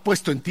Cristo ha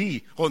puesto en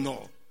ti, ¿o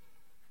no?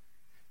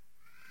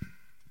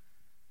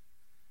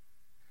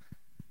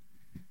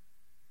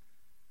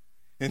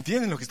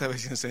 ¿Entienden lo que estaba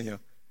diciendo el Señor?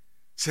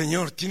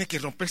 Señor, tiene que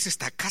romperse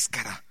esta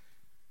cáscara.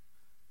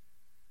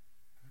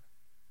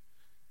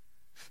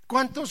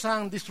 ¿Cuántos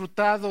han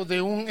disfrutado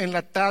de un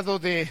enlatado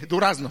de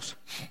duraznos?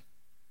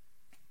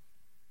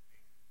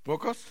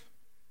 ¿Pocos?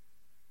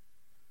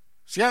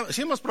 Sí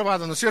hemos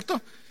probado, ¿no es cierto?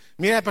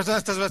 Mira,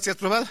 persona, ¿sí has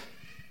probado?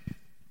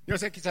 Yo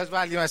sé, quizás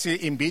va alguien así,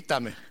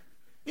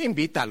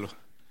 invítalo.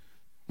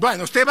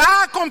 Bueno, usted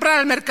va a comprar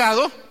al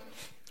mercado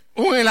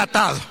un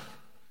enlatado.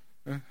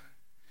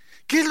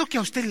 ¿Qué es lo que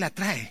a usted le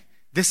atrae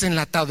de ese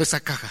enlatado, de esa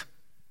caja?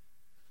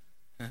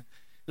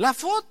 La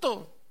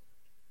foto.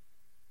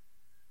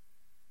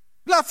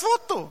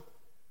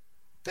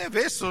 Te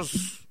ve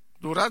esos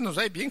duraznos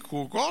ahí bien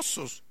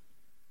jugosos.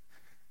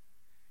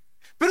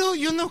 Pero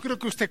yo no creo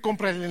que usted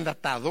compre el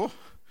enlatado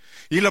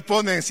y lo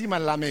pone encima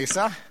de la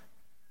mesa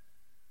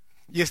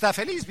y está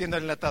feliz viendo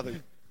el enlatado.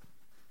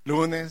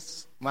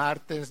 Lunes,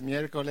 martes,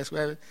 miércoles,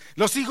 jueves.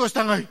 Los hijos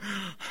están ahí.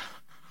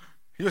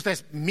 Y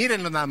ustedes,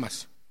 mírenlo nada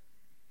más.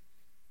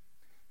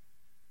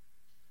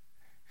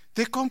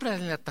 Te compra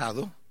el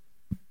enlatado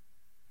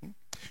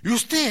y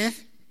usted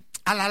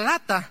a la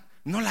lata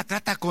no la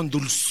trata con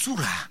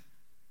dulzura.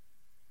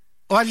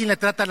 ¿O alguien le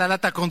trata a la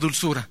lata con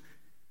dulzura?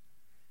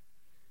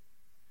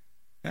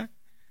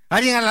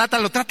 Alguien a la lata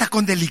lo trata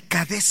con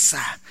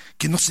delicadeza,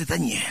 que no se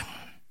dañe.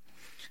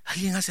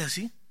 ¿Alguien hace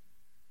así?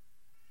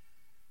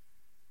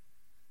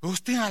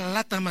 Usted a la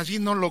lata más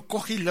bien no lo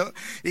coge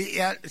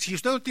si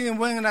usted no tiene un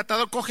buen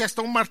enlatador, coge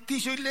hasta un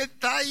martillo y le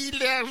da y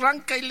le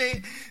arranca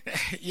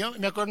yo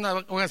me acuerdo una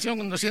ocasión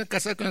cuando recién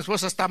casado con mi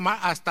esposa,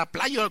 hasta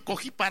playo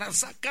cogí para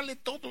sacarle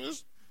todo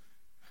eso.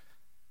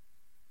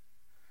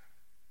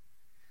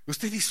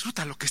 Usted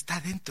disfruta lo que está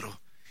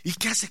adentro. ¿Y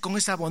qué hace con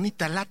esa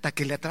bonita lata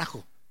que le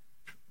atrajo?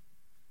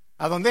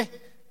 ¿A dónde?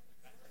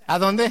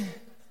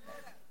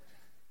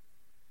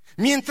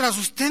 Mientras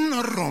usted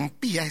no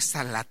rompía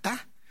esa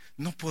lata,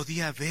 no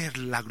podía ver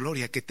la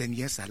gloria que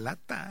tenía esa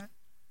lata.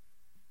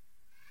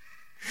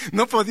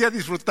 No podía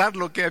disfrutar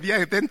lo que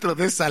había dentro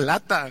de esa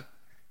lata.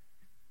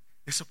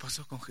 Eso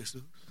pasó con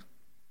Jesús.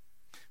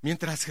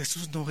 Mientras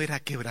Jesús no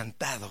era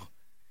quebrantado,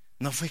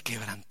 no fue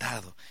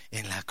quebrantado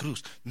en la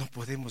cruz, no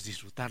podemos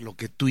disfrutar lo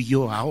que tú y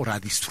yo ahora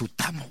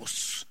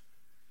disfrutamos.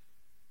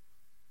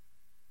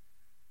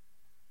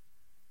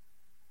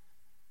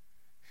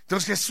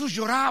 Entonces Jesús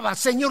lloraba,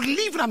 Señor,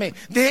 líbrame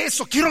de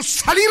eso, quiero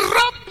salir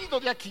rápido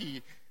de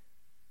aquí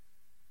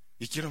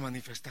y quiero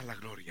manifestar la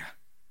gloria.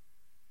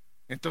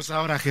 Entonces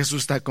ahora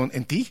Jesús está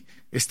en ti,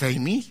 está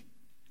en mí,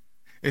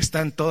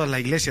 está en toda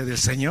la iglesia del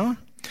Señor,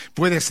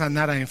 puede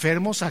sanar a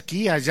enfermos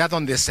aquí, allá,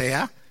 donde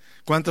sea.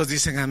 ¿Cuántos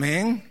dicen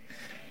amén?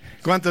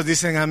 ¿Cuántos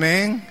dicen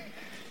amén?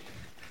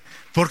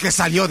 Porque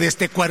salió de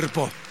este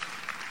cuerpo.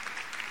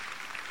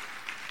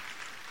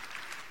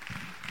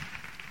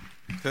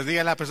 Entonces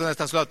diga a la persona que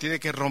está a su lado, tiene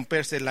que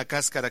romperse la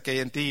cáscara que hay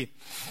en ti.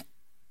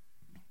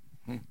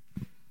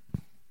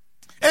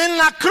 En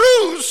la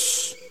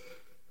cruz,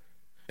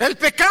 el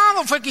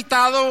pecado fue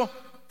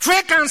quitado,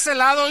 fue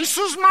cancelado y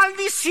sus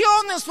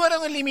maldiciones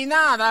fueron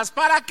eliminadas.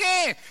 ¿Para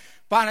qué?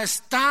 Para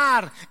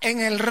estar en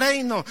el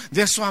reino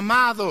de su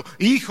amado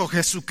Hijo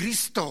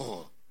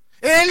Jesucristo.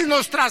 Él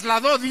nos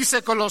trasladó,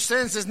 dice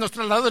Colosenses, nos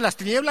trasladó de las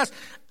tinieblas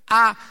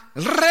al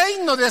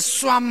reino de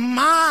su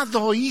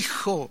amado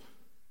Hijo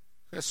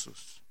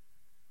Jesús.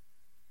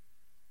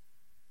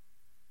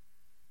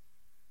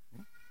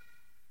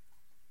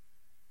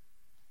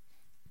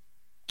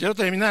 Quiero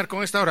terminar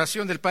con esta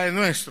oración del Padre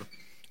Nuestro.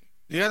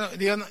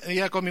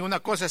 Diga conmigo, una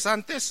cosa es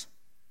antes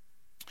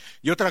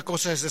y otra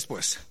cosa es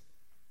después.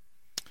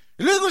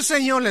 Luego el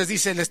Señor les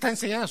dice, le está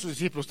enseñando a sus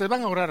discípulos, ustedes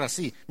van a orar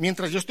así.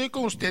 Mientras yo estoy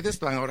con ustedes,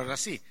 van a orar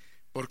así.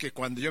 Porque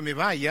cuando yo me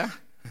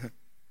vaya,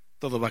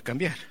 todo va a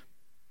cambiar.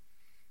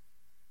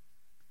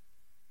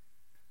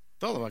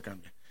 Todo va a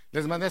cambiar.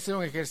 Les mandé a hacer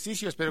un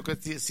ejercicio, espero que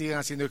sigan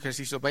haciendo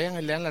ejercicio. Vayan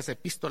y lean las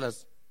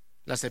epístolas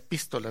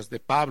de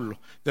Pablo,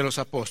 de los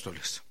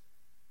apóstoles.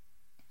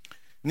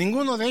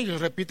 Ninguno de ellos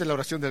repite la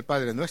oración del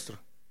Padre Nuestro.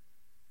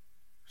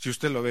 Si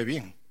usted lo ve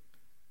bien,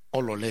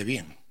 o lo lee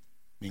bien,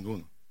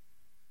 ninguno.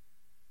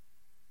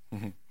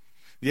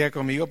 Diga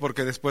conmigo,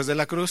 porque después de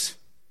la cruz,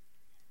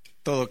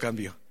 todo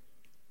cambió.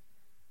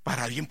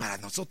 Para bien para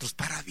nosotros,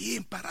 para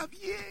bien, para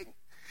bien.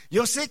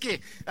 Yo sé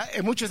que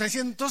muchos están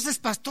diciendo, entonces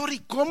pastor, ¿y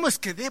cómo es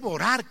que debo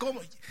orar?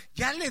 ¿Cómo?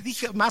 Ya le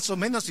dije más o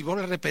menos y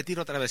voy a repetir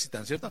otra vez,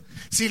 ¿cierto?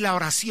 Si la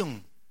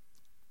oración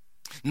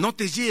no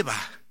te lleva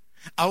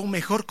a un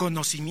mejor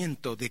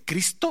conocimiento de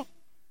Cristo,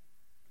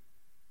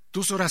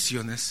 tus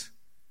oraciones,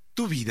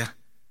 tu vida,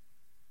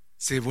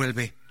 se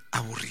vuelve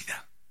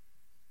aburrida,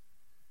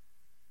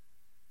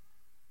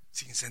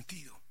 sin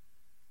sentido.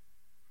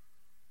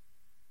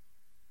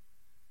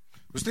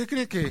 ¿Usted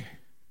cree que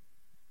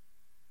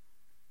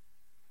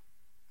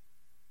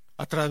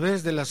a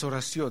través de las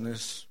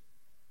oraciones,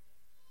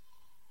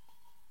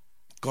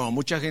 como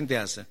mucha gente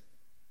hace,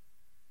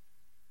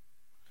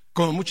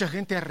 como mucha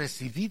gente ha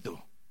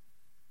recibido,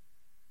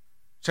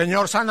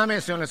 Señor,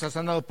 sáname, Señor, les ha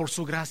sanado por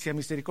su gracia,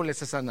 misericordia,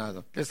 les ha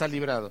sanado, les ha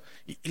librado?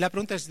 Y la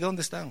pregunta es, ¿de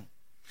dónde están?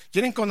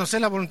 ¿Quieren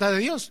conocer la voluntad de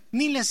Dios?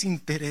 Ni les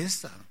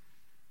interesa.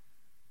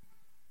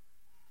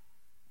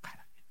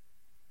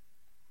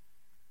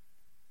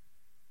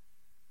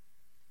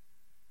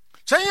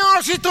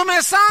 Señor, si tú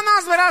me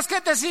sanas, verás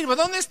que te sirvo.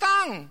 ¿Dónde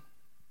están?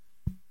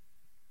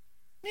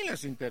 Ni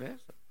les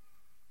interesa.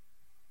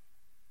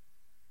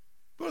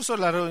 Por eso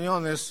las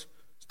reuniones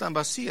están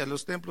vacías,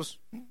 los templos.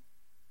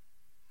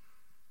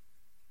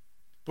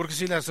 Porque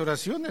si las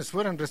oraciones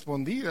fueran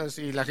respondidas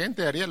y la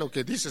gente haría lo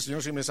que dice,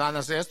 Señor, si me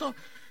sanas esto,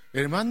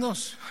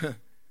 hermanos,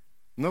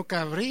 no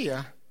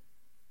cabría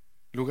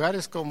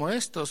lugares como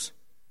estos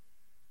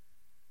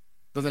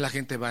donde la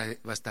gente va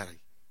a estar ahí.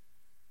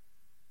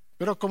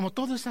 Pero como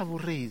todo es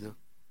aburrido,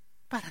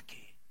 ¿para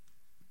qué?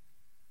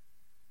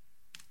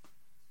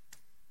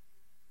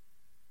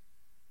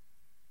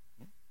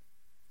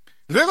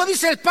 Luego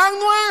dice el pan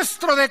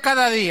nuestro de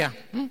cada día.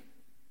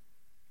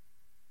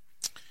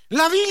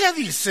 La Biblia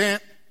dice,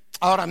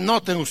 ahora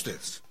noten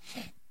ustedes,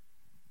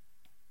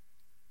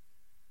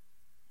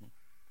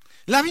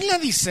 la Biblia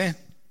dice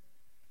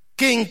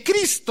que en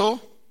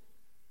Cristo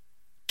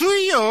tú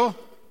y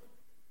yo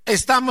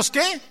estamos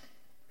 ¿qué?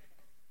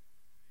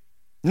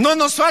 ¿No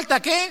nos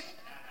falta qué?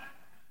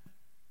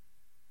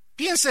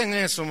 Piensen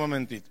en eso un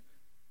momentito.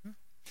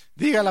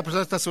 Diga a la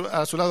persona que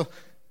está a su lado,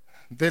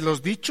 de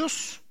los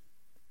dichos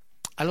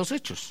a los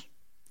hechos.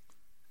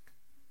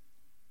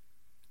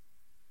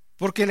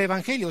 Porque el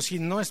evangelio, si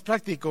no es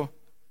práctico,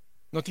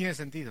 no tiene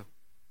sentido.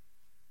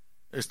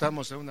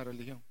 Estamos en una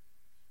religión.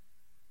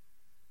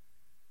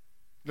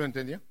 ¿Lo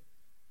entendió?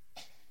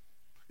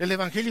 El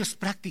evangelio es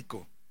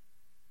práctico,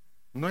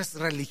 no es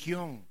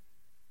religión.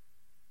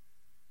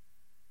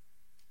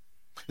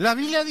 La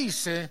Biblia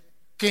dice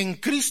que en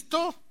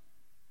Cristo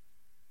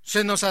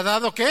se nos ha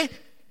dado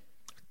 ¿qué?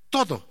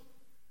 Todo.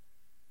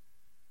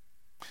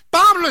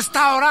 Pablo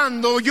está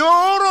orando, yo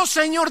oro,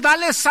 Señor,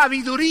 dale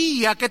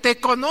sabiduría, que te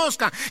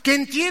conozcan, que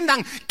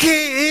entiendan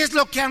qué es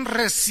lo que han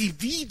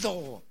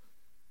recibido,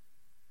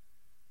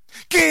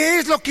 qué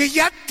es lo que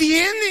ya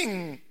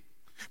tienen.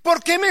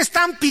 ¿Por qué me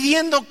están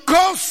pidiendo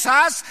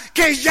cosas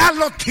que ya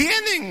lo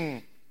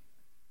tienen?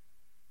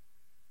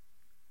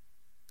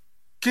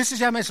 ¿Qué se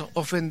llama eso?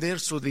 Ofender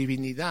su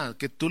divinidad,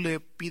 que tú le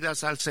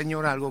pidas al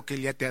Señor algo que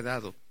Él ya te ha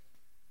dado.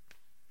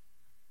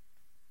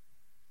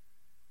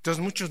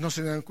 Entonces muchos no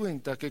se dan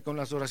cuenta que con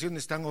las oraciones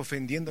están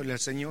ofendiéndole al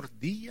Señor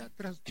día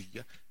tras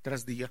día,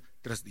 tras día,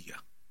 tras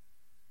día.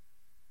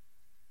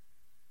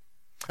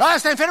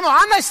 Está enfermo,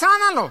 anda y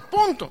sánalo,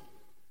 punto.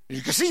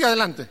 Y que siga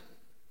adelante.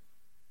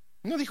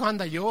 No dijo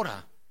anda y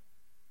ora,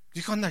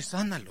 dijo anda y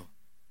sánalo.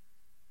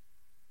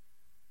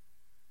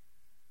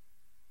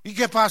 ¿Y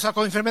qué pasa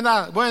con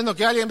enfermedad? Bueno,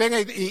 que alguien venga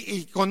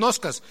y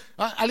conozcas,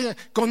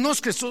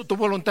 conozcas tu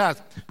voluntad.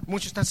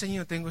 Muchos están,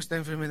 Señor, tengo esta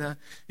enfermedad.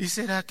 ¿Y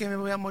será que me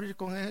voy a morir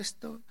con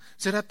esto?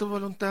 ¿Será tu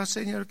voluntad,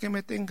 Señor, que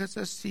me tengas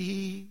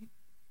así?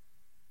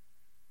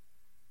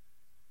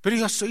 Pero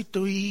yo soy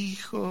tu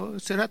hijo,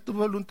 ¿será tu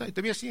voluntad? Y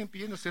todavía siguen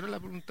pidiendo, ¿será la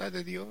voluntad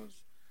de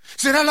Dios?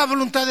 ¿Será la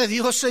voluntad de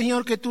Dios,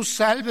 Señor, que tú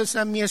salves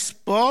a mi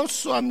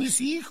esposo, a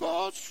mis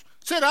hijos?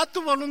 ¿Será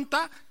tu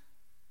voluntad?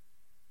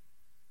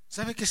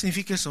 ¿Sabe qué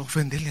significa eso?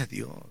 Ofenderle a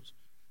Dios.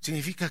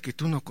 Significa que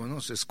tú no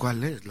conoces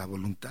cuál es la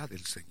voluntad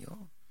del Señor.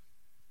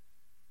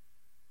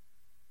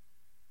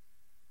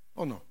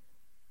 ¿O no?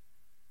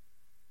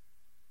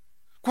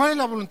 ¿Cuál es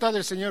la voluntad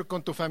del Señor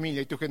con tu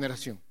familia y tu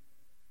generación?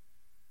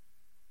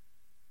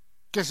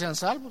 Que sean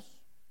salvos,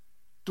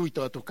 tú y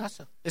toda tu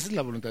casa. Esa es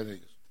la voluntad de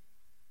Dios.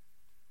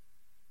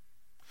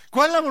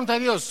 ¿Cuál es la voluntad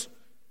de Dios?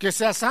 ¿Que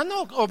seas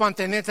sano o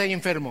mantenerte ahí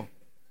enfermo?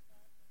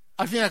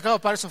 Al fin y al cabo,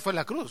 para eso fue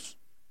la cruz.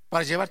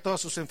 Para llevar todas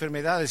sus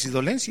enfermedades y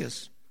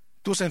dolencias,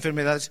 tus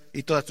enfermedades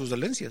y todas tus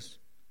dolencias.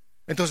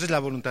 Entonces la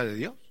voluntad de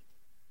Dios.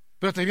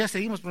 Pero todavía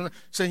seguimos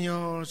preguntando,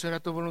 Señor, ¿será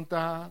tu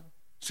voluntad?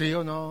 ¿Sí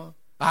o no?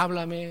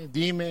 Háblame,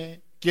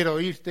 dime, quiero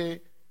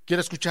oírte,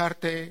 quiero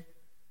escucharte,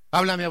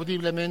 háblame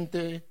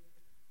audiblemente.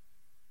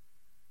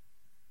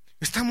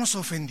 Estamos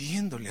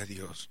ofendiéndole a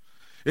Dios.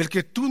 El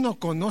que tú no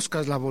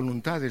conozcas la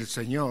voluntad del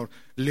Señor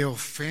le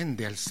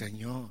ofende al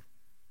Señor.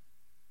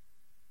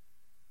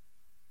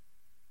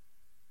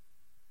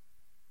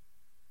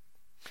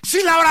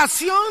 Si la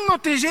oración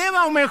no te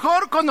lleva a un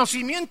mejor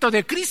conocimiento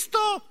de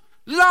Cristo,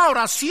 la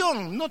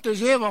oración no te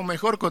lleva a un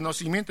mejor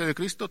conocimiento de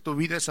Cristo, tu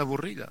vida es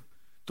aburrida,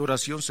 tu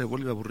oración se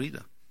vuelve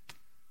aburrida.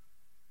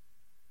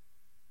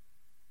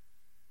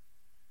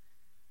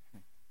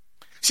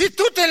 Si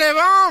tú te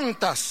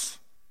levantas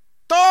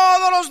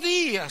todos los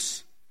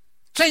días,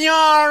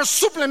 Señor,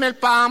 súpleme el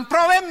pan,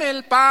 provéeme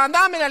el pan,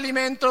 dame el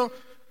alimento,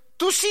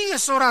 tú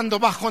sigues orando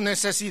bajo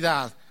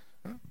necesidad.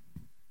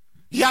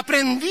 Y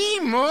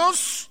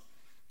aprendimos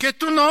que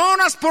tú no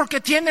oras porque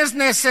tienes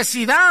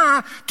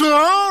necesidad, tú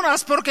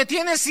oras porque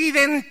tienes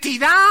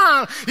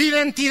identidad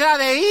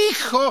de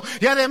hijo,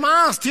 y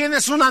además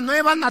tienes una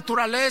nueva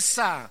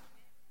naturaleza.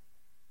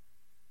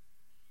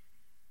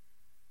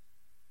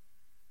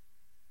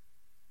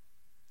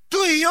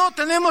 Tú y yo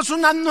tenemos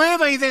una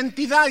nueva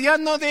identidad, ya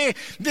no de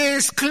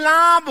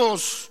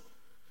esclavos,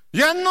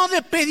 ya no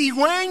de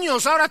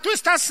pedigüeños. Ahora tú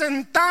estás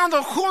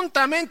sentado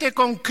juntamente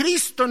con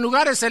Cristo en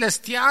lugares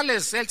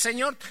celestiales. El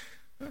Señor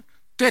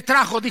te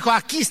trajo, dijo,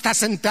 aquí estás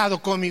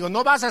sentado conmigo.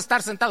 No vas a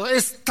estar sentado,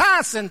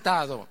 estás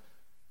sentado.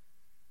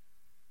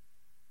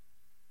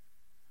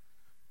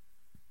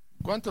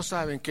 ¿Cuántos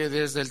saben que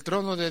desde el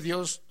trono de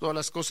Dios todas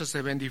las cosas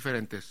se ven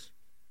diferentes?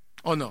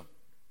 ¿O no?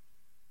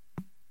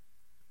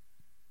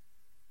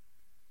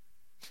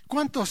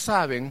 ¿Cuántos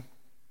saben,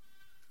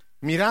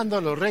 mirando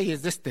a los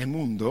reyes de este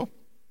mundo,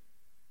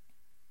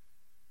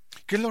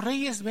 que los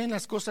reyes ven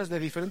las cosas de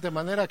diferente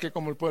manera que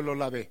como el pueblo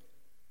la ve?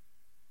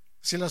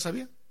 ¿Sí lo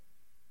sabía?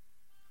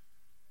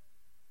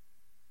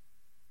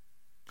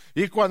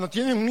 Y cuando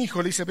tienen un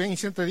hijo, le dice, ven y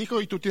siéntate,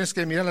 hijo, y tú tienes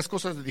que mirar las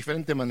cosas de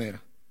diferente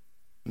manera.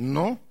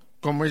 No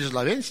como ellos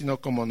la ven,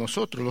 sino como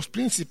nosotros, los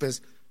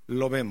príncipes,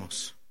 lo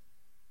vemos.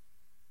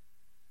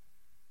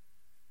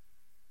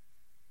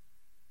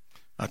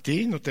 A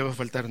ti no te va a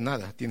faltar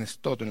nada, tienes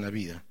todo en la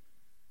vida.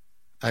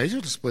 A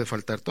ellos les puede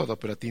faltar todo,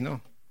 pero a ti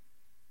no.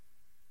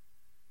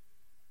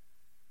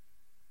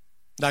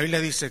 La Biblia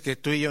dice que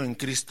tú y yo en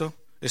Cristo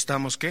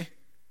estamos, ¿qué?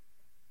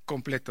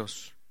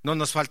 Completos. ¿No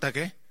nos falta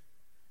qué?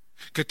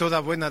 Que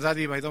toda buena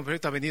dádiva y don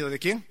perfecto ha venido ¿de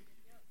quién?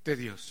 De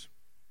Dios.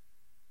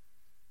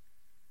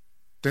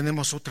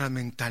 Tenemos otra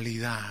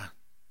mentalidad.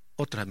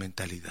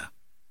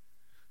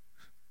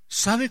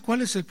 ¿Sabe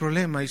cuál es el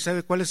problema y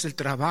sabe cuál es el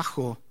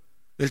trabajo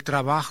de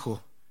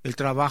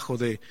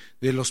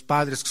los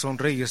padres que son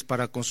reyes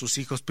para con sus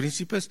hijos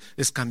príncipes?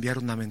 Es cambiar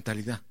una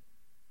mentalidad.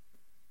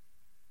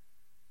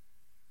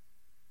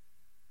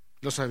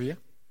 ¿Lo sabía?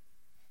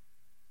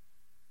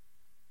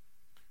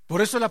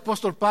 Por eso el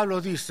apóstol Pablo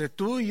dice,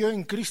 tú y yo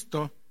en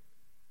Cristo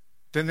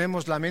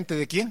tenemos la mente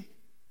 ¿de quién?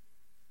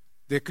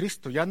 De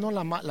Cristo, ya no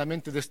la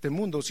mente de este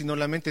mundo, sino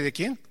la mente ¿de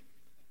quién?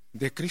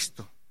 De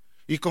Cristo.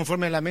 Y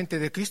conforme a la mente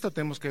de Cristo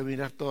tenemos que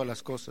mirar todas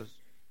las cosas.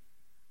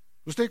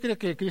 ¿Usted cree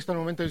que Cristo al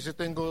momento dice,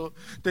 tengo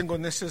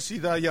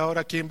necesidad y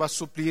ahora quién va a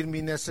suplir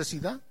mi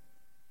necesidad?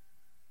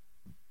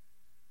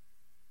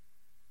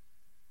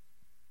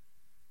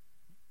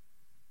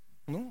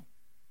 No,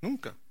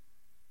 nunca.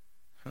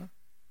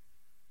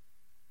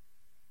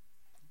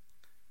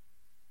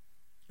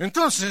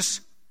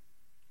 Entonces,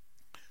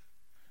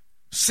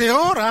 se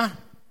ora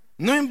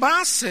no en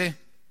base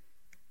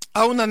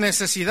a una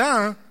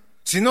necesidad,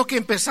 sino que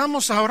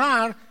empezamos a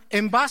orar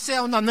en base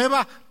a una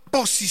nueva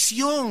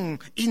posición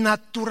y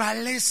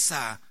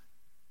naturaleza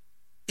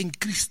en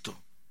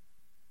Cristo.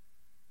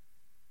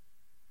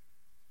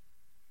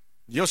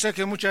 Yo sé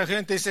que mucha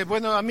gente dice,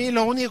 bueno, a mí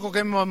lo único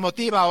que me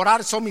motiva a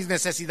orar son mis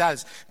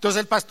necesidades. Entonces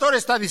el pastor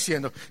está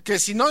diciendo que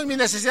si no es mi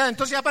necesidad,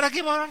 entonces ¿ya para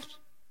qué voy a orar?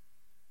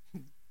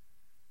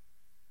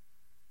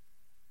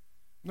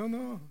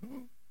 No.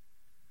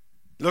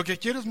 Lo que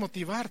quiero es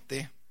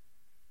motivarte,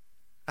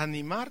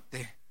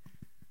 animarte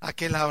a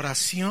que la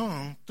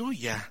oración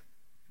tuya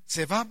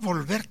se va a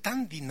volver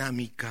tan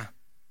dinámica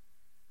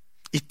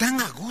y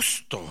tan a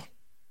gusto.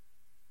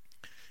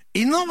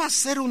 Y no va a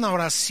ser una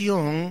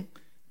oración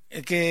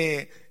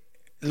que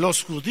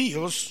los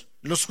judíos,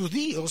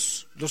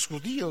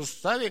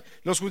 ¿sabe?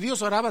 Los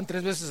judíos oraban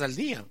 3 veces al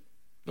día.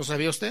 ¿Lo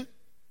sabía usted?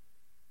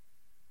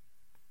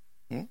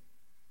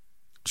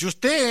 Si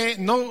usted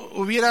no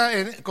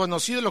hubiera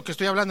conocido lo que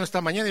estoy hablando esta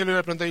mañana, yo le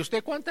hubiera preguntado, ¿y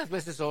usted cuántas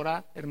veces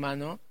ora,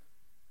 hermano?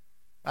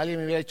 Alguien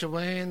me hubiera dicho,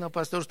 bueno,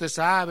 pastor, usted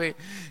sabe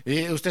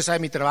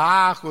mi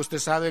trabajo, usted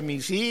sabe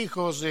mis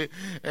hijos,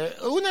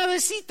 una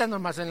vecita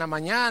nomás en la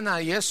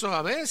mañana, y eso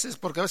a veces,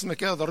 porque a veces me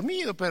quedo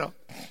dormido, pero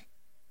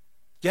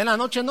ya en la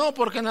noche no,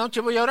 porque en la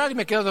noche voy a orar y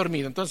me quedo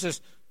dormido.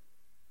 Entonces,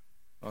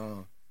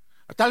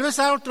 tal vez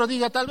a otro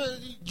día, tal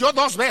vez, yo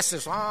 2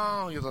 veces,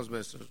 yo 2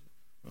 veces.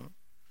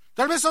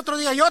 Tal vez otro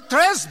día, yo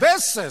 3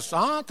 veces,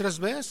 3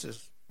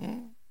 veces.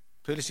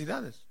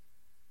 Felicidades.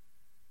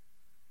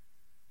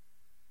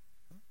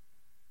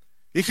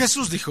 Y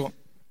Jesús dijo: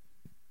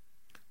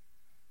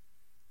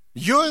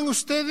 yo en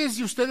ustedes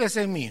y ustedes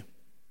en mí.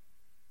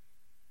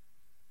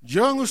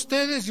 Yo en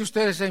ustedes y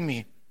ustedes en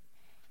mí.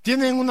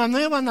 Tienen una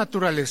nueva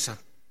naturaleza.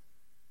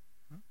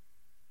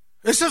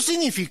 Eso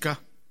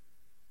significa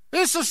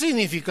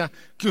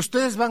que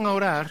ustedes van a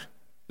orar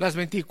las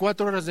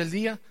 24 horas del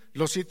día,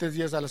 los 7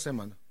 días a la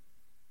semana.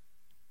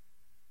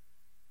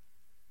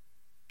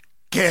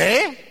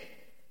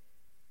 ¿Qué?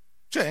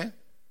 Sí.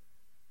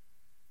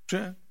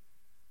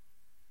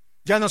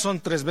 Ya no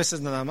son 3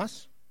 veces nada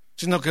más,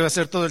 sino que va a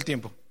ser todo el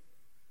tiempo.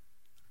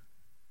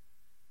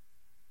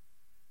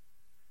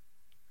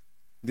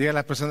 Diga a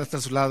la persona que está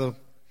a su lado: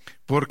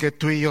 porque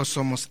tú y yo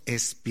somos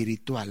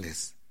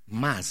espirituales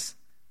más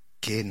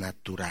que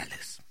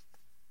naturales,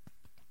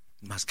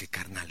 más que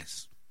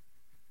carnales.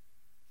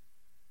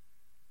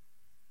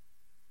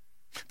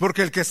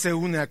 Porque el que se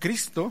une a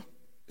Cristo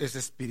es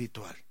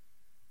espiritual.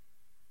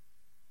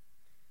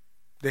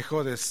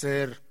 Dejó de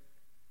ser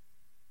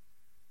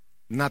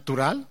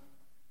natural,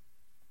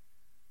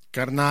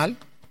 carnal,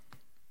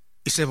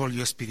 y se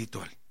volvió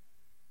espiritual.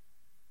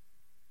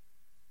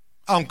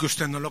 Aunque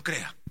usted no lo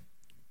crea.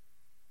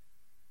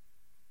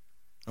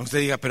 Usted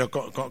diga: pero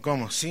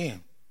 ¿cómo? Sí.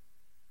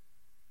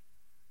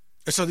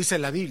 Eso dice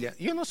la Biblia.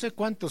 Yo no sé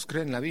cuántos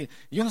creen la Biblia.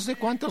 Yo no sé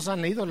cuántos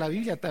han leído la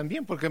Biblia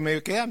también, porque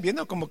me quedan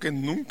viendo como que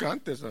nunca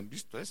antes han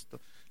visto esto.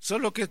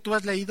 Solo que tú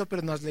has leído,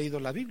 pero no has leído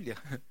la Biblia.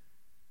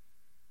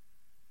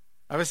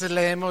 A veces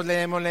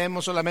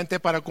leemos solamente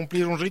para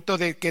cumplir un rito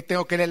de que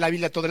tengo que leer la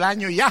Biblia todo el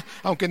año y ya,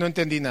 aunque no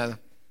entendí nada.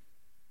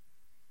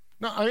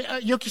 No,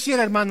 yo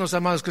quisiera, hermanos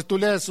amados, que tú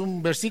leas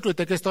un versículo y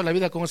te quedes toda la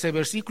vida con ese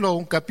versículo o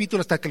un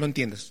capítulo hasta que lo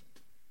entiendas.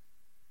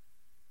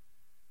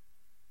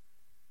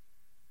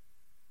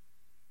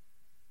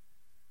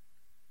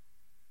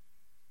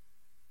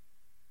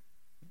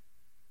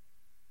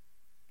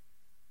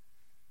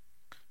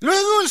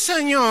 Luego el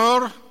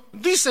Señor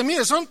dice: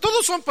 mire,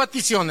 todos son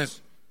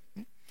peticiones.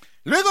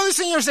 Luego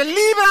dice el Señor: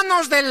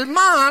 líbranos del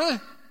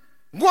mal,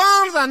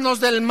 guárdanos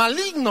del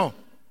maligno.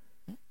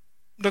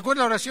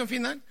 ¿Recuerda la oración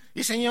final?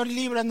 Y Señor,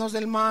 líbranos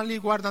del mal y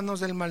guárdanos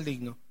del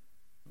maligno.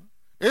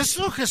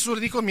 Eso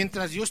Jesús dijo: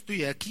 mientras yo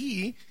estoy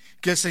aquí,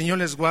 que el Señor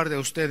les guarde a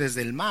ustedes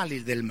del mal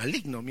y del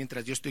maligno,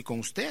 mientras yo estoy con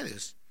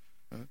ustedes.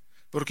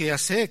 Porque ya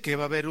sé que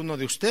va a haber uno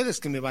de ustedes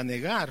que me va a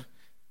negar.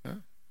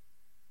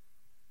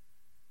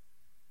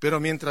 Pero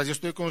mientras yo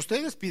estoy con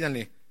ustedes,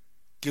 pídanle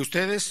que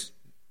ustedes,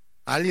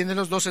 alguien de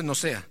los 12 no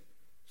sea.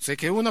 Sé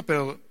que uno,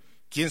 pero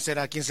 ¿quién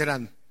será? ¿Quién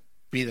serán?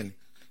 Pídenle.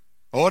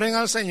 Oren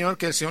al Señor,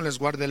 que el Señor les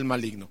guarde el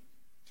maligno.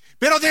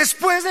 Pero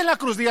después de la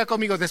cruz, diga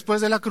conmigo,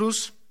 después de la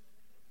cruz,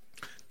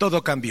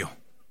 todo cambió.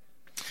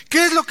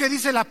 ¿Qué es lo que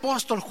dice el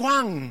apóstol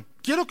Juan?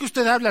 Quiero que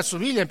usted hable a su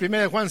Biblia en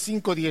 1 Juan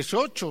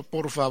 5:18,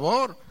 por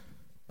favor.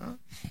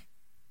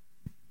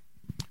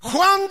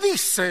 Juan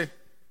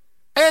dice: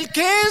 el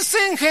que es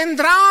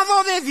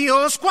engendrado de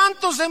Dios.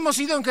 ¿Cuántos hemos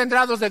sido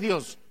engendrados de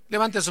Dios?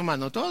 Levante su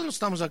mano. Todos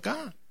estamos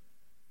acá.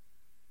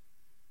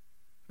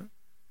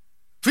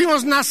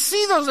 Fuimos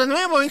nacidos de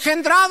nuevo,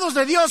 engendrados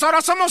de Dios.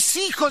 Ahora somos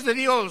hijos de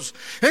Dios.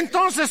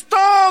 Entonces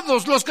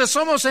todos los que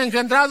somos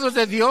engendrados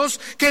de Dios,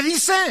 ¿qué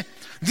dice?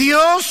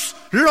 Dios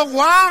lo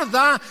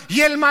guarda. ¿Y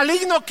el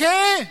maligno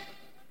qué?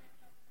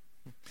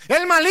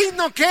 ¿El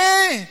maligno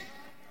qué?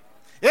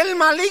 ¿El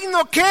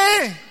maligno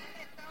qué?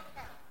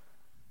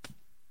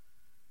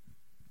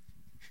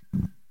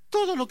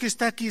 Todo lo que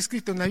está aquí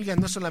escrito en la Biblia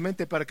no es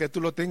solamente para que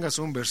tú lo tengas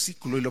un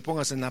versículo y lo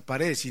pongas en la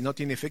pared, si no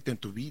tiene efecto en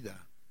tu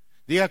vida.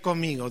 Diga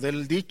conmigo: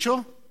 del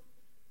dicho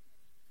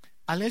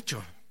al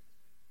hecho.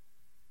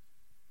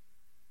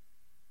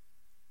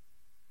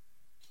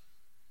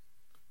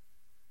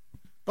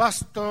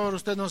 Pastor,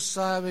 usted no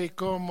sabe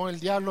cómo el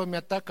diablo me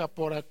ataca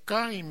por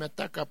acá y me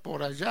ataca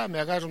por allá, me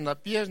agarra una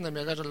pierna,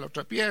 me agarra la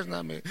otra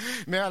pierna, me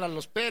ala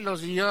los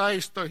pelos y yo ahí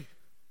estoy.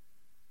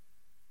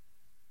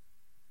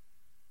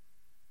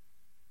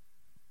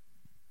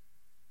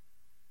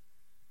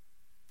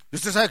 Y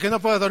usted sabe que no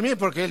puedo dormir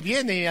porque él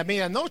viene a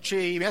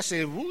medianoche y me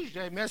hace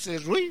bulla y me hace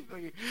ruido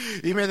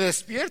y me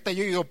despierta. Y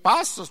yo digo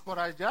pasos por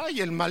allá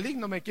y el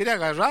maligno me quiere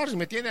agarrar,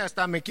 me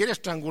quiere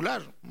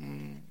estrangular.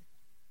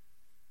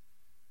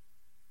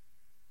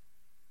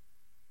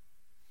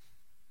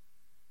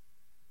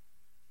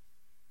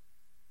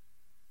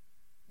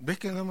 ¿Ves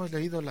que no hemos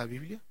leído la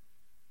Biblia?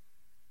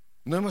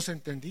 No hemos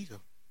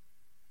entendido.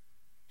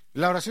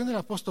 La oración del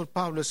apóstol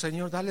Pablo es: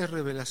 Señor, dale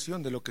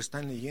revelación de lo que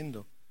están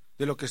leyendo,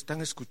 de lo que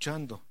están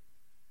escuchando.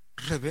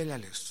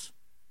 Revélales.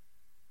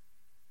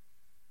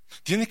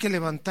 Tiene que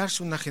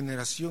levantarse una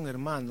generación,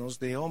 hermanos,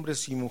 de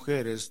hombres y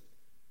mujeres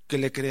que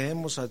le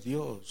creemos a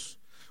Dios.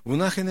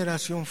 Una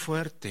generación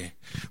fuerte,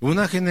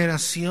 una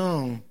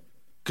generación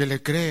que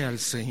le cree al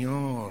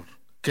Señor,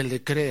 que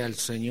le cree al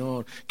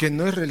Señor, que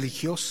no es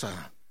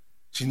religiosa,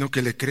 sino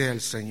que le cree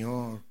al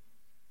Señor.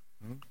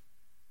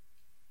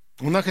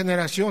 Una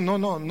generación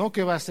no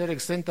que va a ser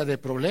exenta de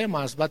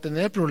problemas, va a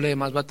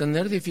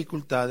tener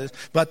dificultades,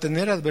 va a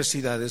tener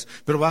adversidades,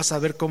 pero va a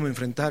saber cómo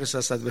enfrentar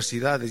esas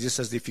adversidades y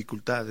esas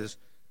dificultades.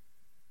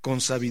 con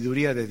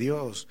sabiduría de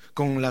Dios,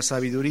 con la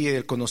sabiduría y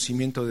el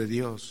conocimiento de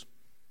Dios.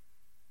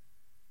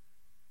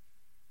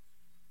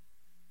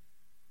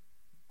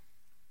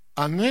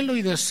 Anhelo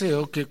y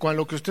deseo que con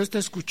lo que usted está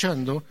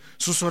escuchando,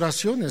 sus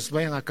oraciones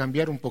vayan a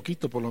cambiar un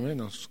poquito, por lo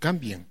menos,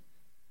 cambien.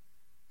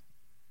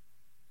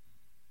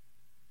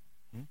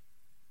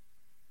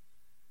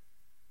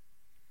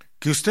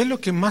 Que usted lo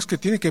que más que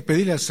tiene que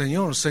pedirle al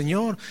Señor,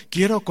 Señor,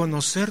 quiero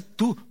conocer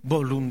tu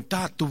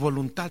voluntad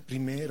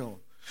primero.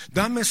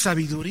 Dame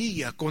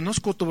sabiduría,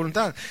 conozco tu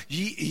voluntad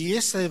y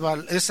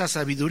esa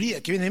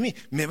sabiduría que viene de mí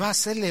me va a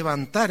hacer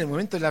levantar en el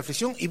momento de la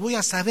aflicción y voy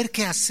a saber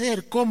qué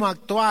hacer, cómo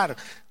actuar,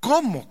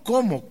 cómo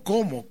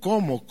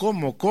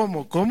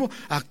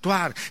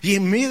actuar. Y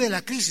en medio de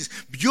la crisis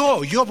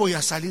yo voy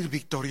a salir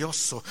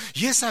victorioso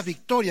y esa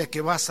victoria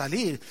que va a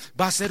salir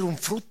va a ser un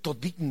fruto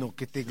digno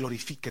que te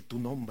glorifique tu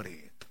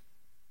nombre.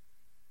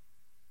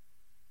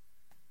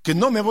 Que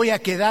no me voy a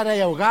quedar ahí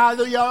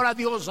ahogado y ahora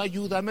Dios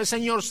ayúdame,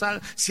 Señor,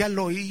 ya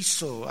lo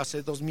hizo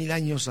hace 2000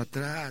 años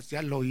atrás,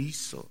 ya lo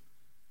hizo.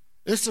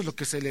 Eso es lo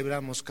que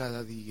celebramos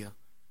cada día.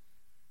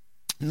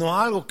 No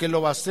algo que lo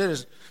va a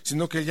hacer,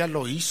 sino que ya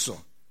lo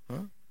hizo.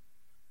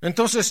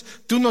 Entonces,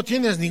 tú no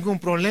tienes ningún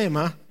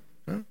problema,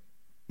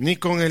 ni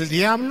con el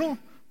diablo,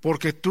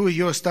 porque tú y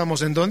yo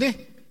estamos ¿en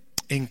dónde?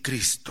 En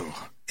Cristo,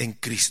 en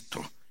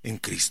Cristo, en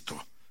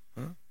Cristo.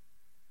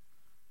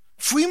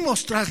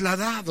 Fuimos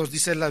trasladados,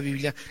 dice la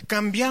Biblia,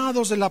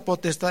 cambiados de la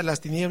potestad de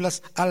las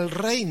tinieblas al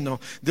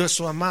reino de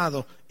su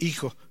amado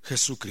Hijo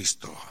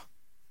Jesucristo.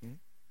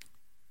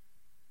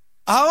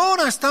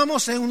 Ahora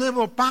estamos en un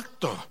nuevo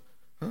pacto.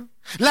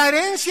 La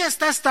herencia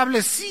está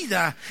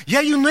establecida y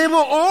hay un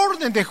nuevo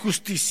orden de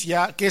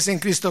justicia que es en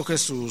Cristo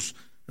Jesús.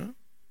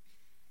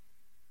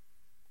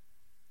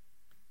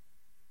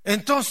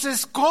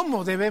 Entonces,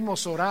 ¿cómo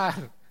debemos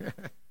orar?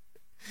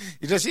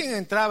 Y recién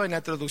entraba en la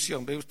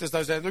introducción, usted está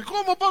diciendo, ¿y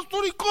cómo,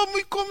 pastor? ¿Y cómo?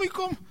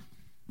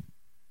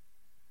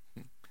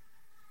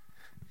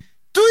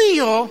 Tú y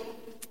yo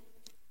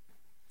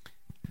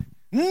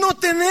no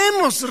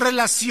tenemos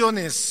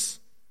relaciones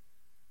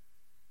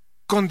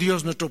con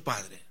Dios nuestro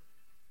Padre.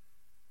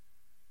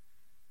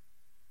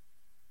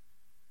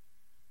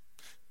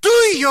 Tú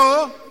y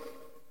yo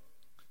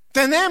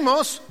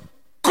tenemos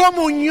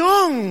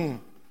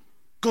comunión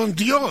con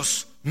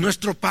Dios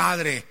nuestro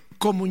Padre,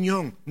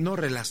 comunión, no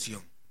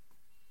relación.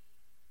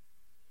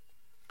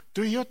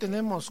 Tú y yo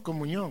tenemos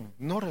comunión,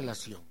 no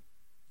relación.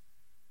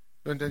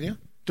 ¿Lo entendió?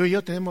 Tú y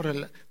yo tenemos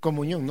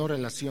comunión, no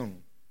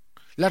relación.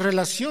 La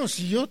relación,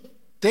 si yo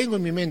tengo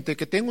en mi mente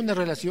que tengo una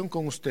relación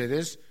con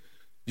ustedes,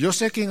 yo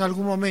sé que en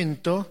algún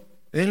momento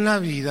en la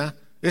vida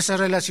esa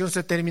relación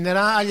se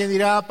terminará. Alguien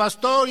dirá,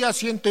 pastor, ya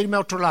siento irme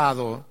a otro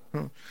lado.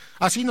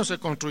 Así no se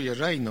construye el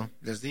reino,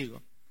 les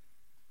digo.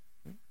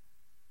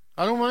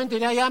 Algún momento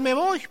dirá, ya me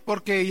voy,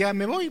 porque ya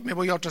me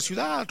voy a otra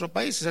ciudad, a otro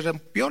país, se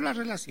rompió la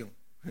relación.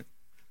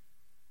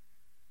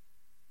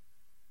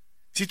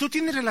 Si tú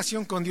tienes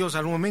relación con Dios,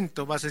 algún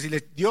momento vas a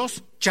decirle,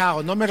 Dios,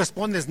 chao, no me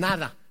respondes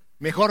nada,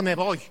 mejor me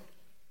voy,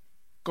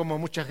 como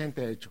mucha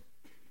gente ha hecho.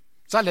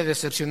 Sale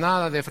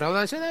decepcionada,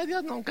 defraudada, dice,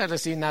 Dios, nunca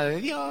recibí nada de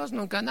Dios,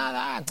 nunca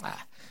nada,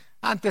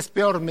 antes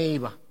peor me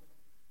iba.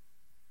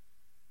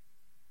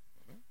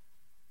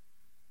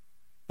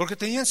 Porque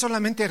tenían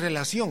solamente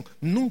relación,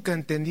 nunca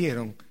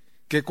entendieron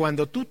que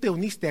cuando tú te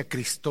uniste a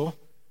Cristo,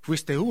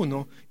 fuiste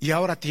uno y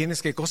ahora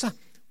tienes ¿qué cosa?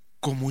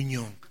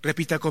 Comunión.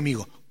 Repita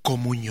conmigo,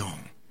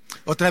 comunión.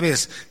 Otra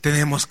vez,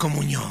 tenemos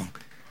comunión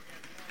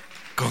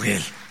con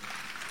Él.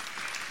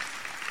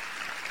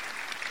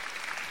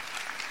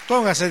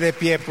 Póngase de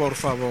pie, por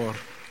favor.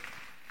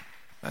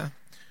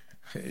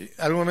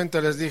 Al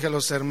momento les dije a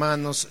los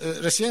hermanos,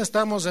 recién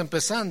estamos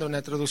empezando en la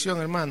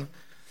introducción, hermano.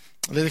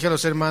 Le dije a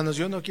los hermanos,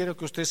 yo no quiero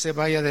que usted se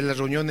vaya de las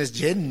reuniones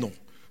lleno,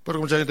 porque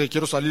mucha gente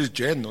quiero salir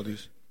lleno,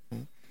 dice.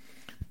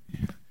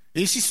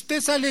 Y si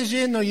usted sale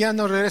lleno, ya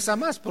no regresa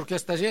más, porque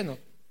está lleno.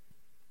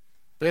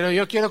 Pero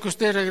yo quiero que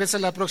usted regrese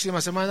la próxima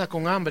semana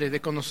con hambre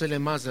de conocerle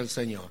más del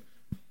Señor.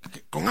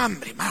 Con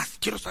hambre, más,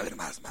 quiero saber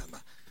más.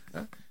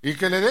 Y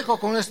que le dejo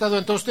con esta duda.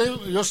 Entonces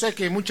yo sé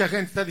que mucha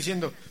gente está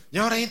diciendo, y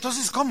ahora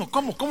entonces,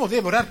 ¿cómo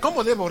debo orar?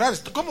 ¿Cómo debo orar?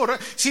 ¿Cómo orar?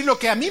 Si lo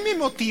que a mí me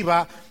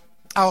motiva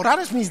a orar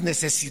es mis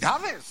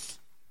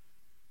necesidades.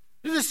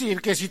 Es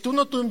decir, que si tú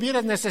no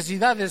tuvieras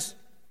necesidades,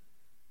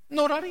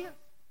 no orarías,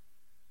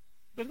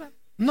 ¿verdad?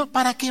 No,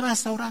 ¿para qué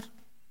vas a orar?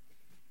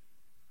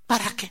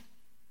 ¿Para qué?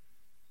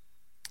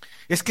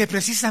 Es que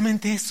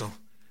precisamente eso.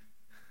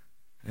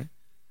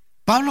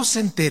 Pablo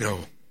se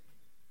enteró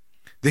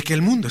de que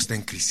el mundo está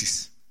en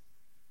crisis.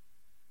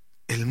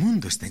 El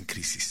mundo está en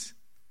crisis.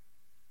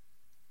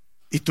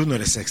 Y tú no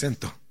eres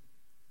exento.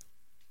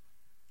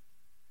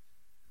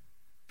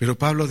 Pero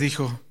Pablo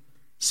dijo,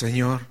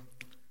 Señor,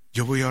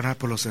 yo voy a orar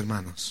por los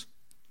hermanos.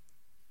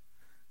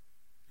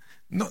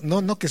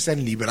 No que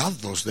sean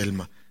librados del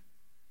mal.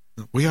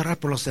 No, voy a orar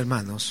por los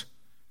hermanos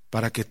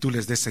para que tú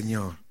les des,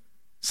 Señor,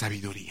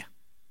 sabiduría.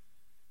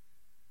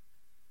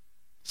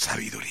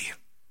 Sabiduría.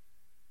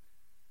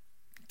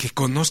 Que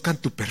conozcan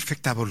tu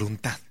perfecta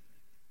voluntad.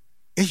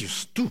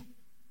 Ellos, tú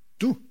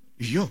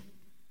y yo.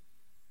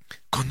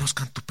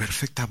 conozcan tu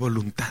perfecta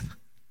voluntad.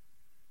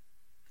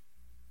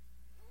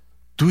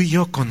 Tú y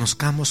yo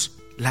conozcamos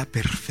la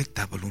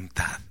perfecta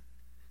voluntad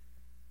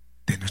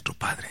de nuestro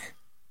Padre.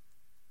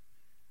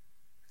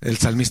 El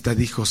salmista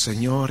dijo: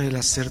 Señor, el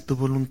hacer tu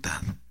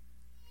voluntad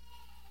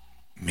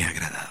me ha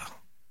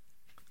agradado.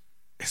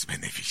 Es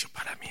beneficio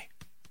para mí,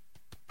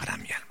 para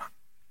mi alma.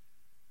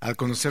 Al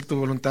conocer tu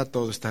voluntad,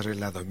 todo está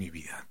arreglado en mi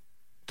vida.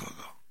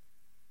 Todo.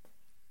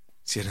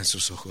 Cierren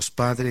sus ojos.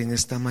 Padre, en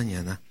esta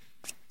mañana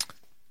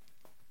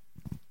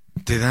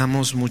te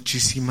damos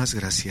muchísimas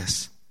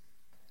gracias.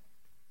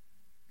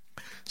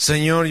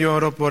 Señor, yo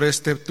oro por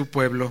tu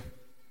pueblo,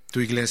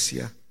 tu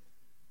iglesia,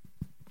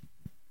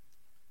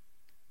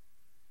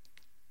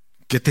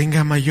 que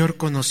tenga mayor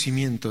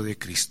conocimiento de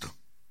Cristo.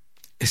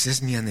 Ese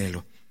es mi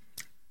anhelo.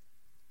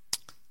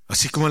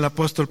 Así como el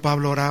apóstol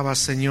Pablo oraba: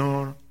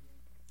 Señor,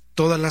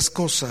 todas las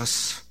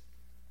cosas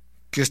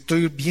que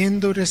estoy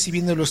viendo y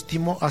recibiendo lo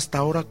estimo hasta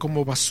ahora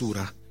como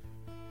basura,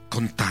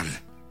 con tal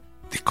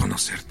de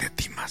conocerte a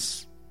ti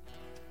más.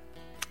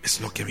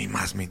 Es lo que a mí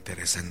más me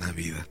interesa en la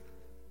vida,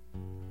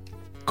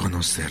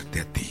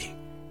 conocerte a ti.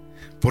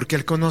 Porque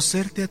al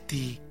conocerte a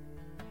ti,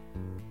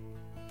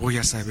 voy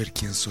a saber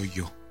quién soy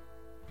yo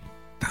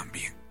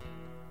también.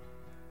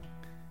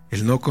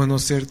 El no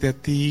conocerte a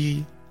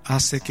ti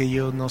hace que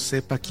yo no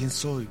sepa quién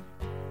soy,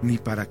 ni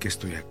para qué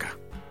estoy acá.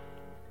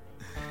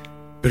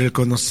 Pero el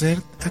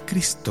conocer a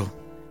Cristo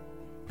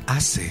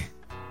hace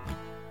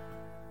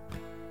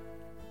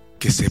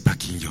que sepa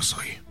quién yo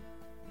soy.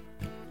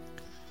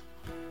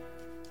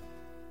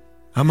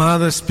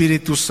 Amado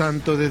Espíritu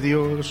Santo de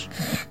Dios,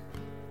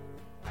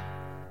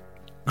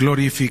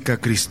 glorifica a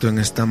Cristo en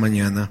esta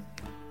mañana.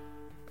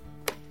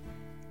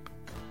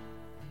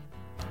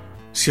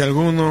 Si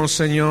alguno,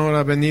 Señor,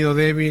 ha venido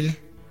débil,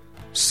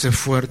 sé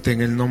fuerte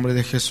en el nombre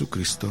de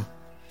Jesucristo.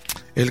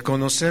 El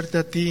conocerte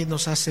a ti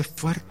nos hace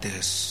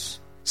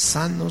fuertes,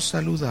 sanos,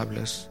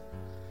 saludables,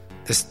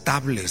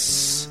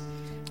 estables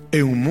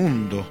en un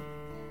mundo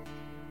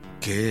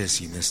que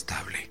es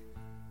inestable.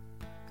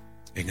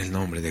 En el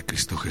nombre de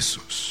Cristo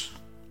Jesús.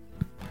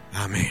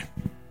 Amén.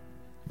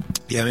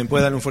 Y amén.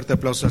 Puede dar un fuerte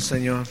aplauso al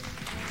Señor.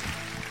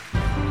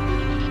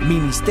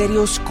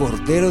 Ministerios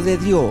Cordero de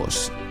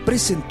Dios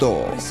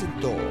presentó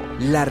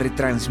la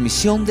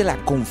retransmisión de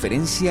la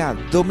conferencia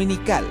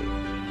dominical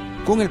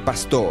con el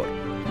pastor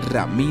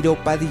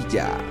Ramiro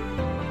Padilla.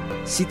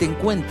 Si te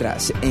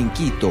encuentras en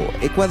Quito,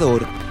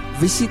 Ecuador,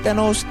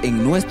 visítanos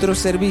en nuestros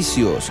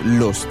servicios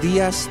los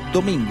días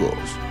domingos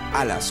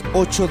a las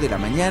 8 de la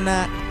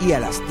mañana y a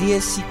las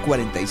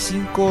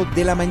 10:45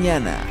 de la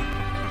mañana.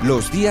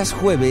 Los días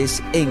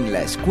jueves en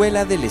la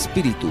Escuela del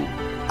Espíritu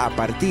a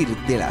partir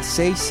de las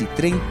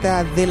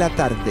 6:30 de la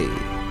tarde.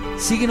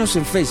 Síguenos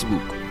en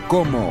Facebook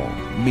como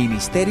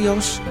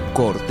Ministerios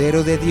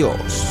Cordero de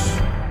Dios.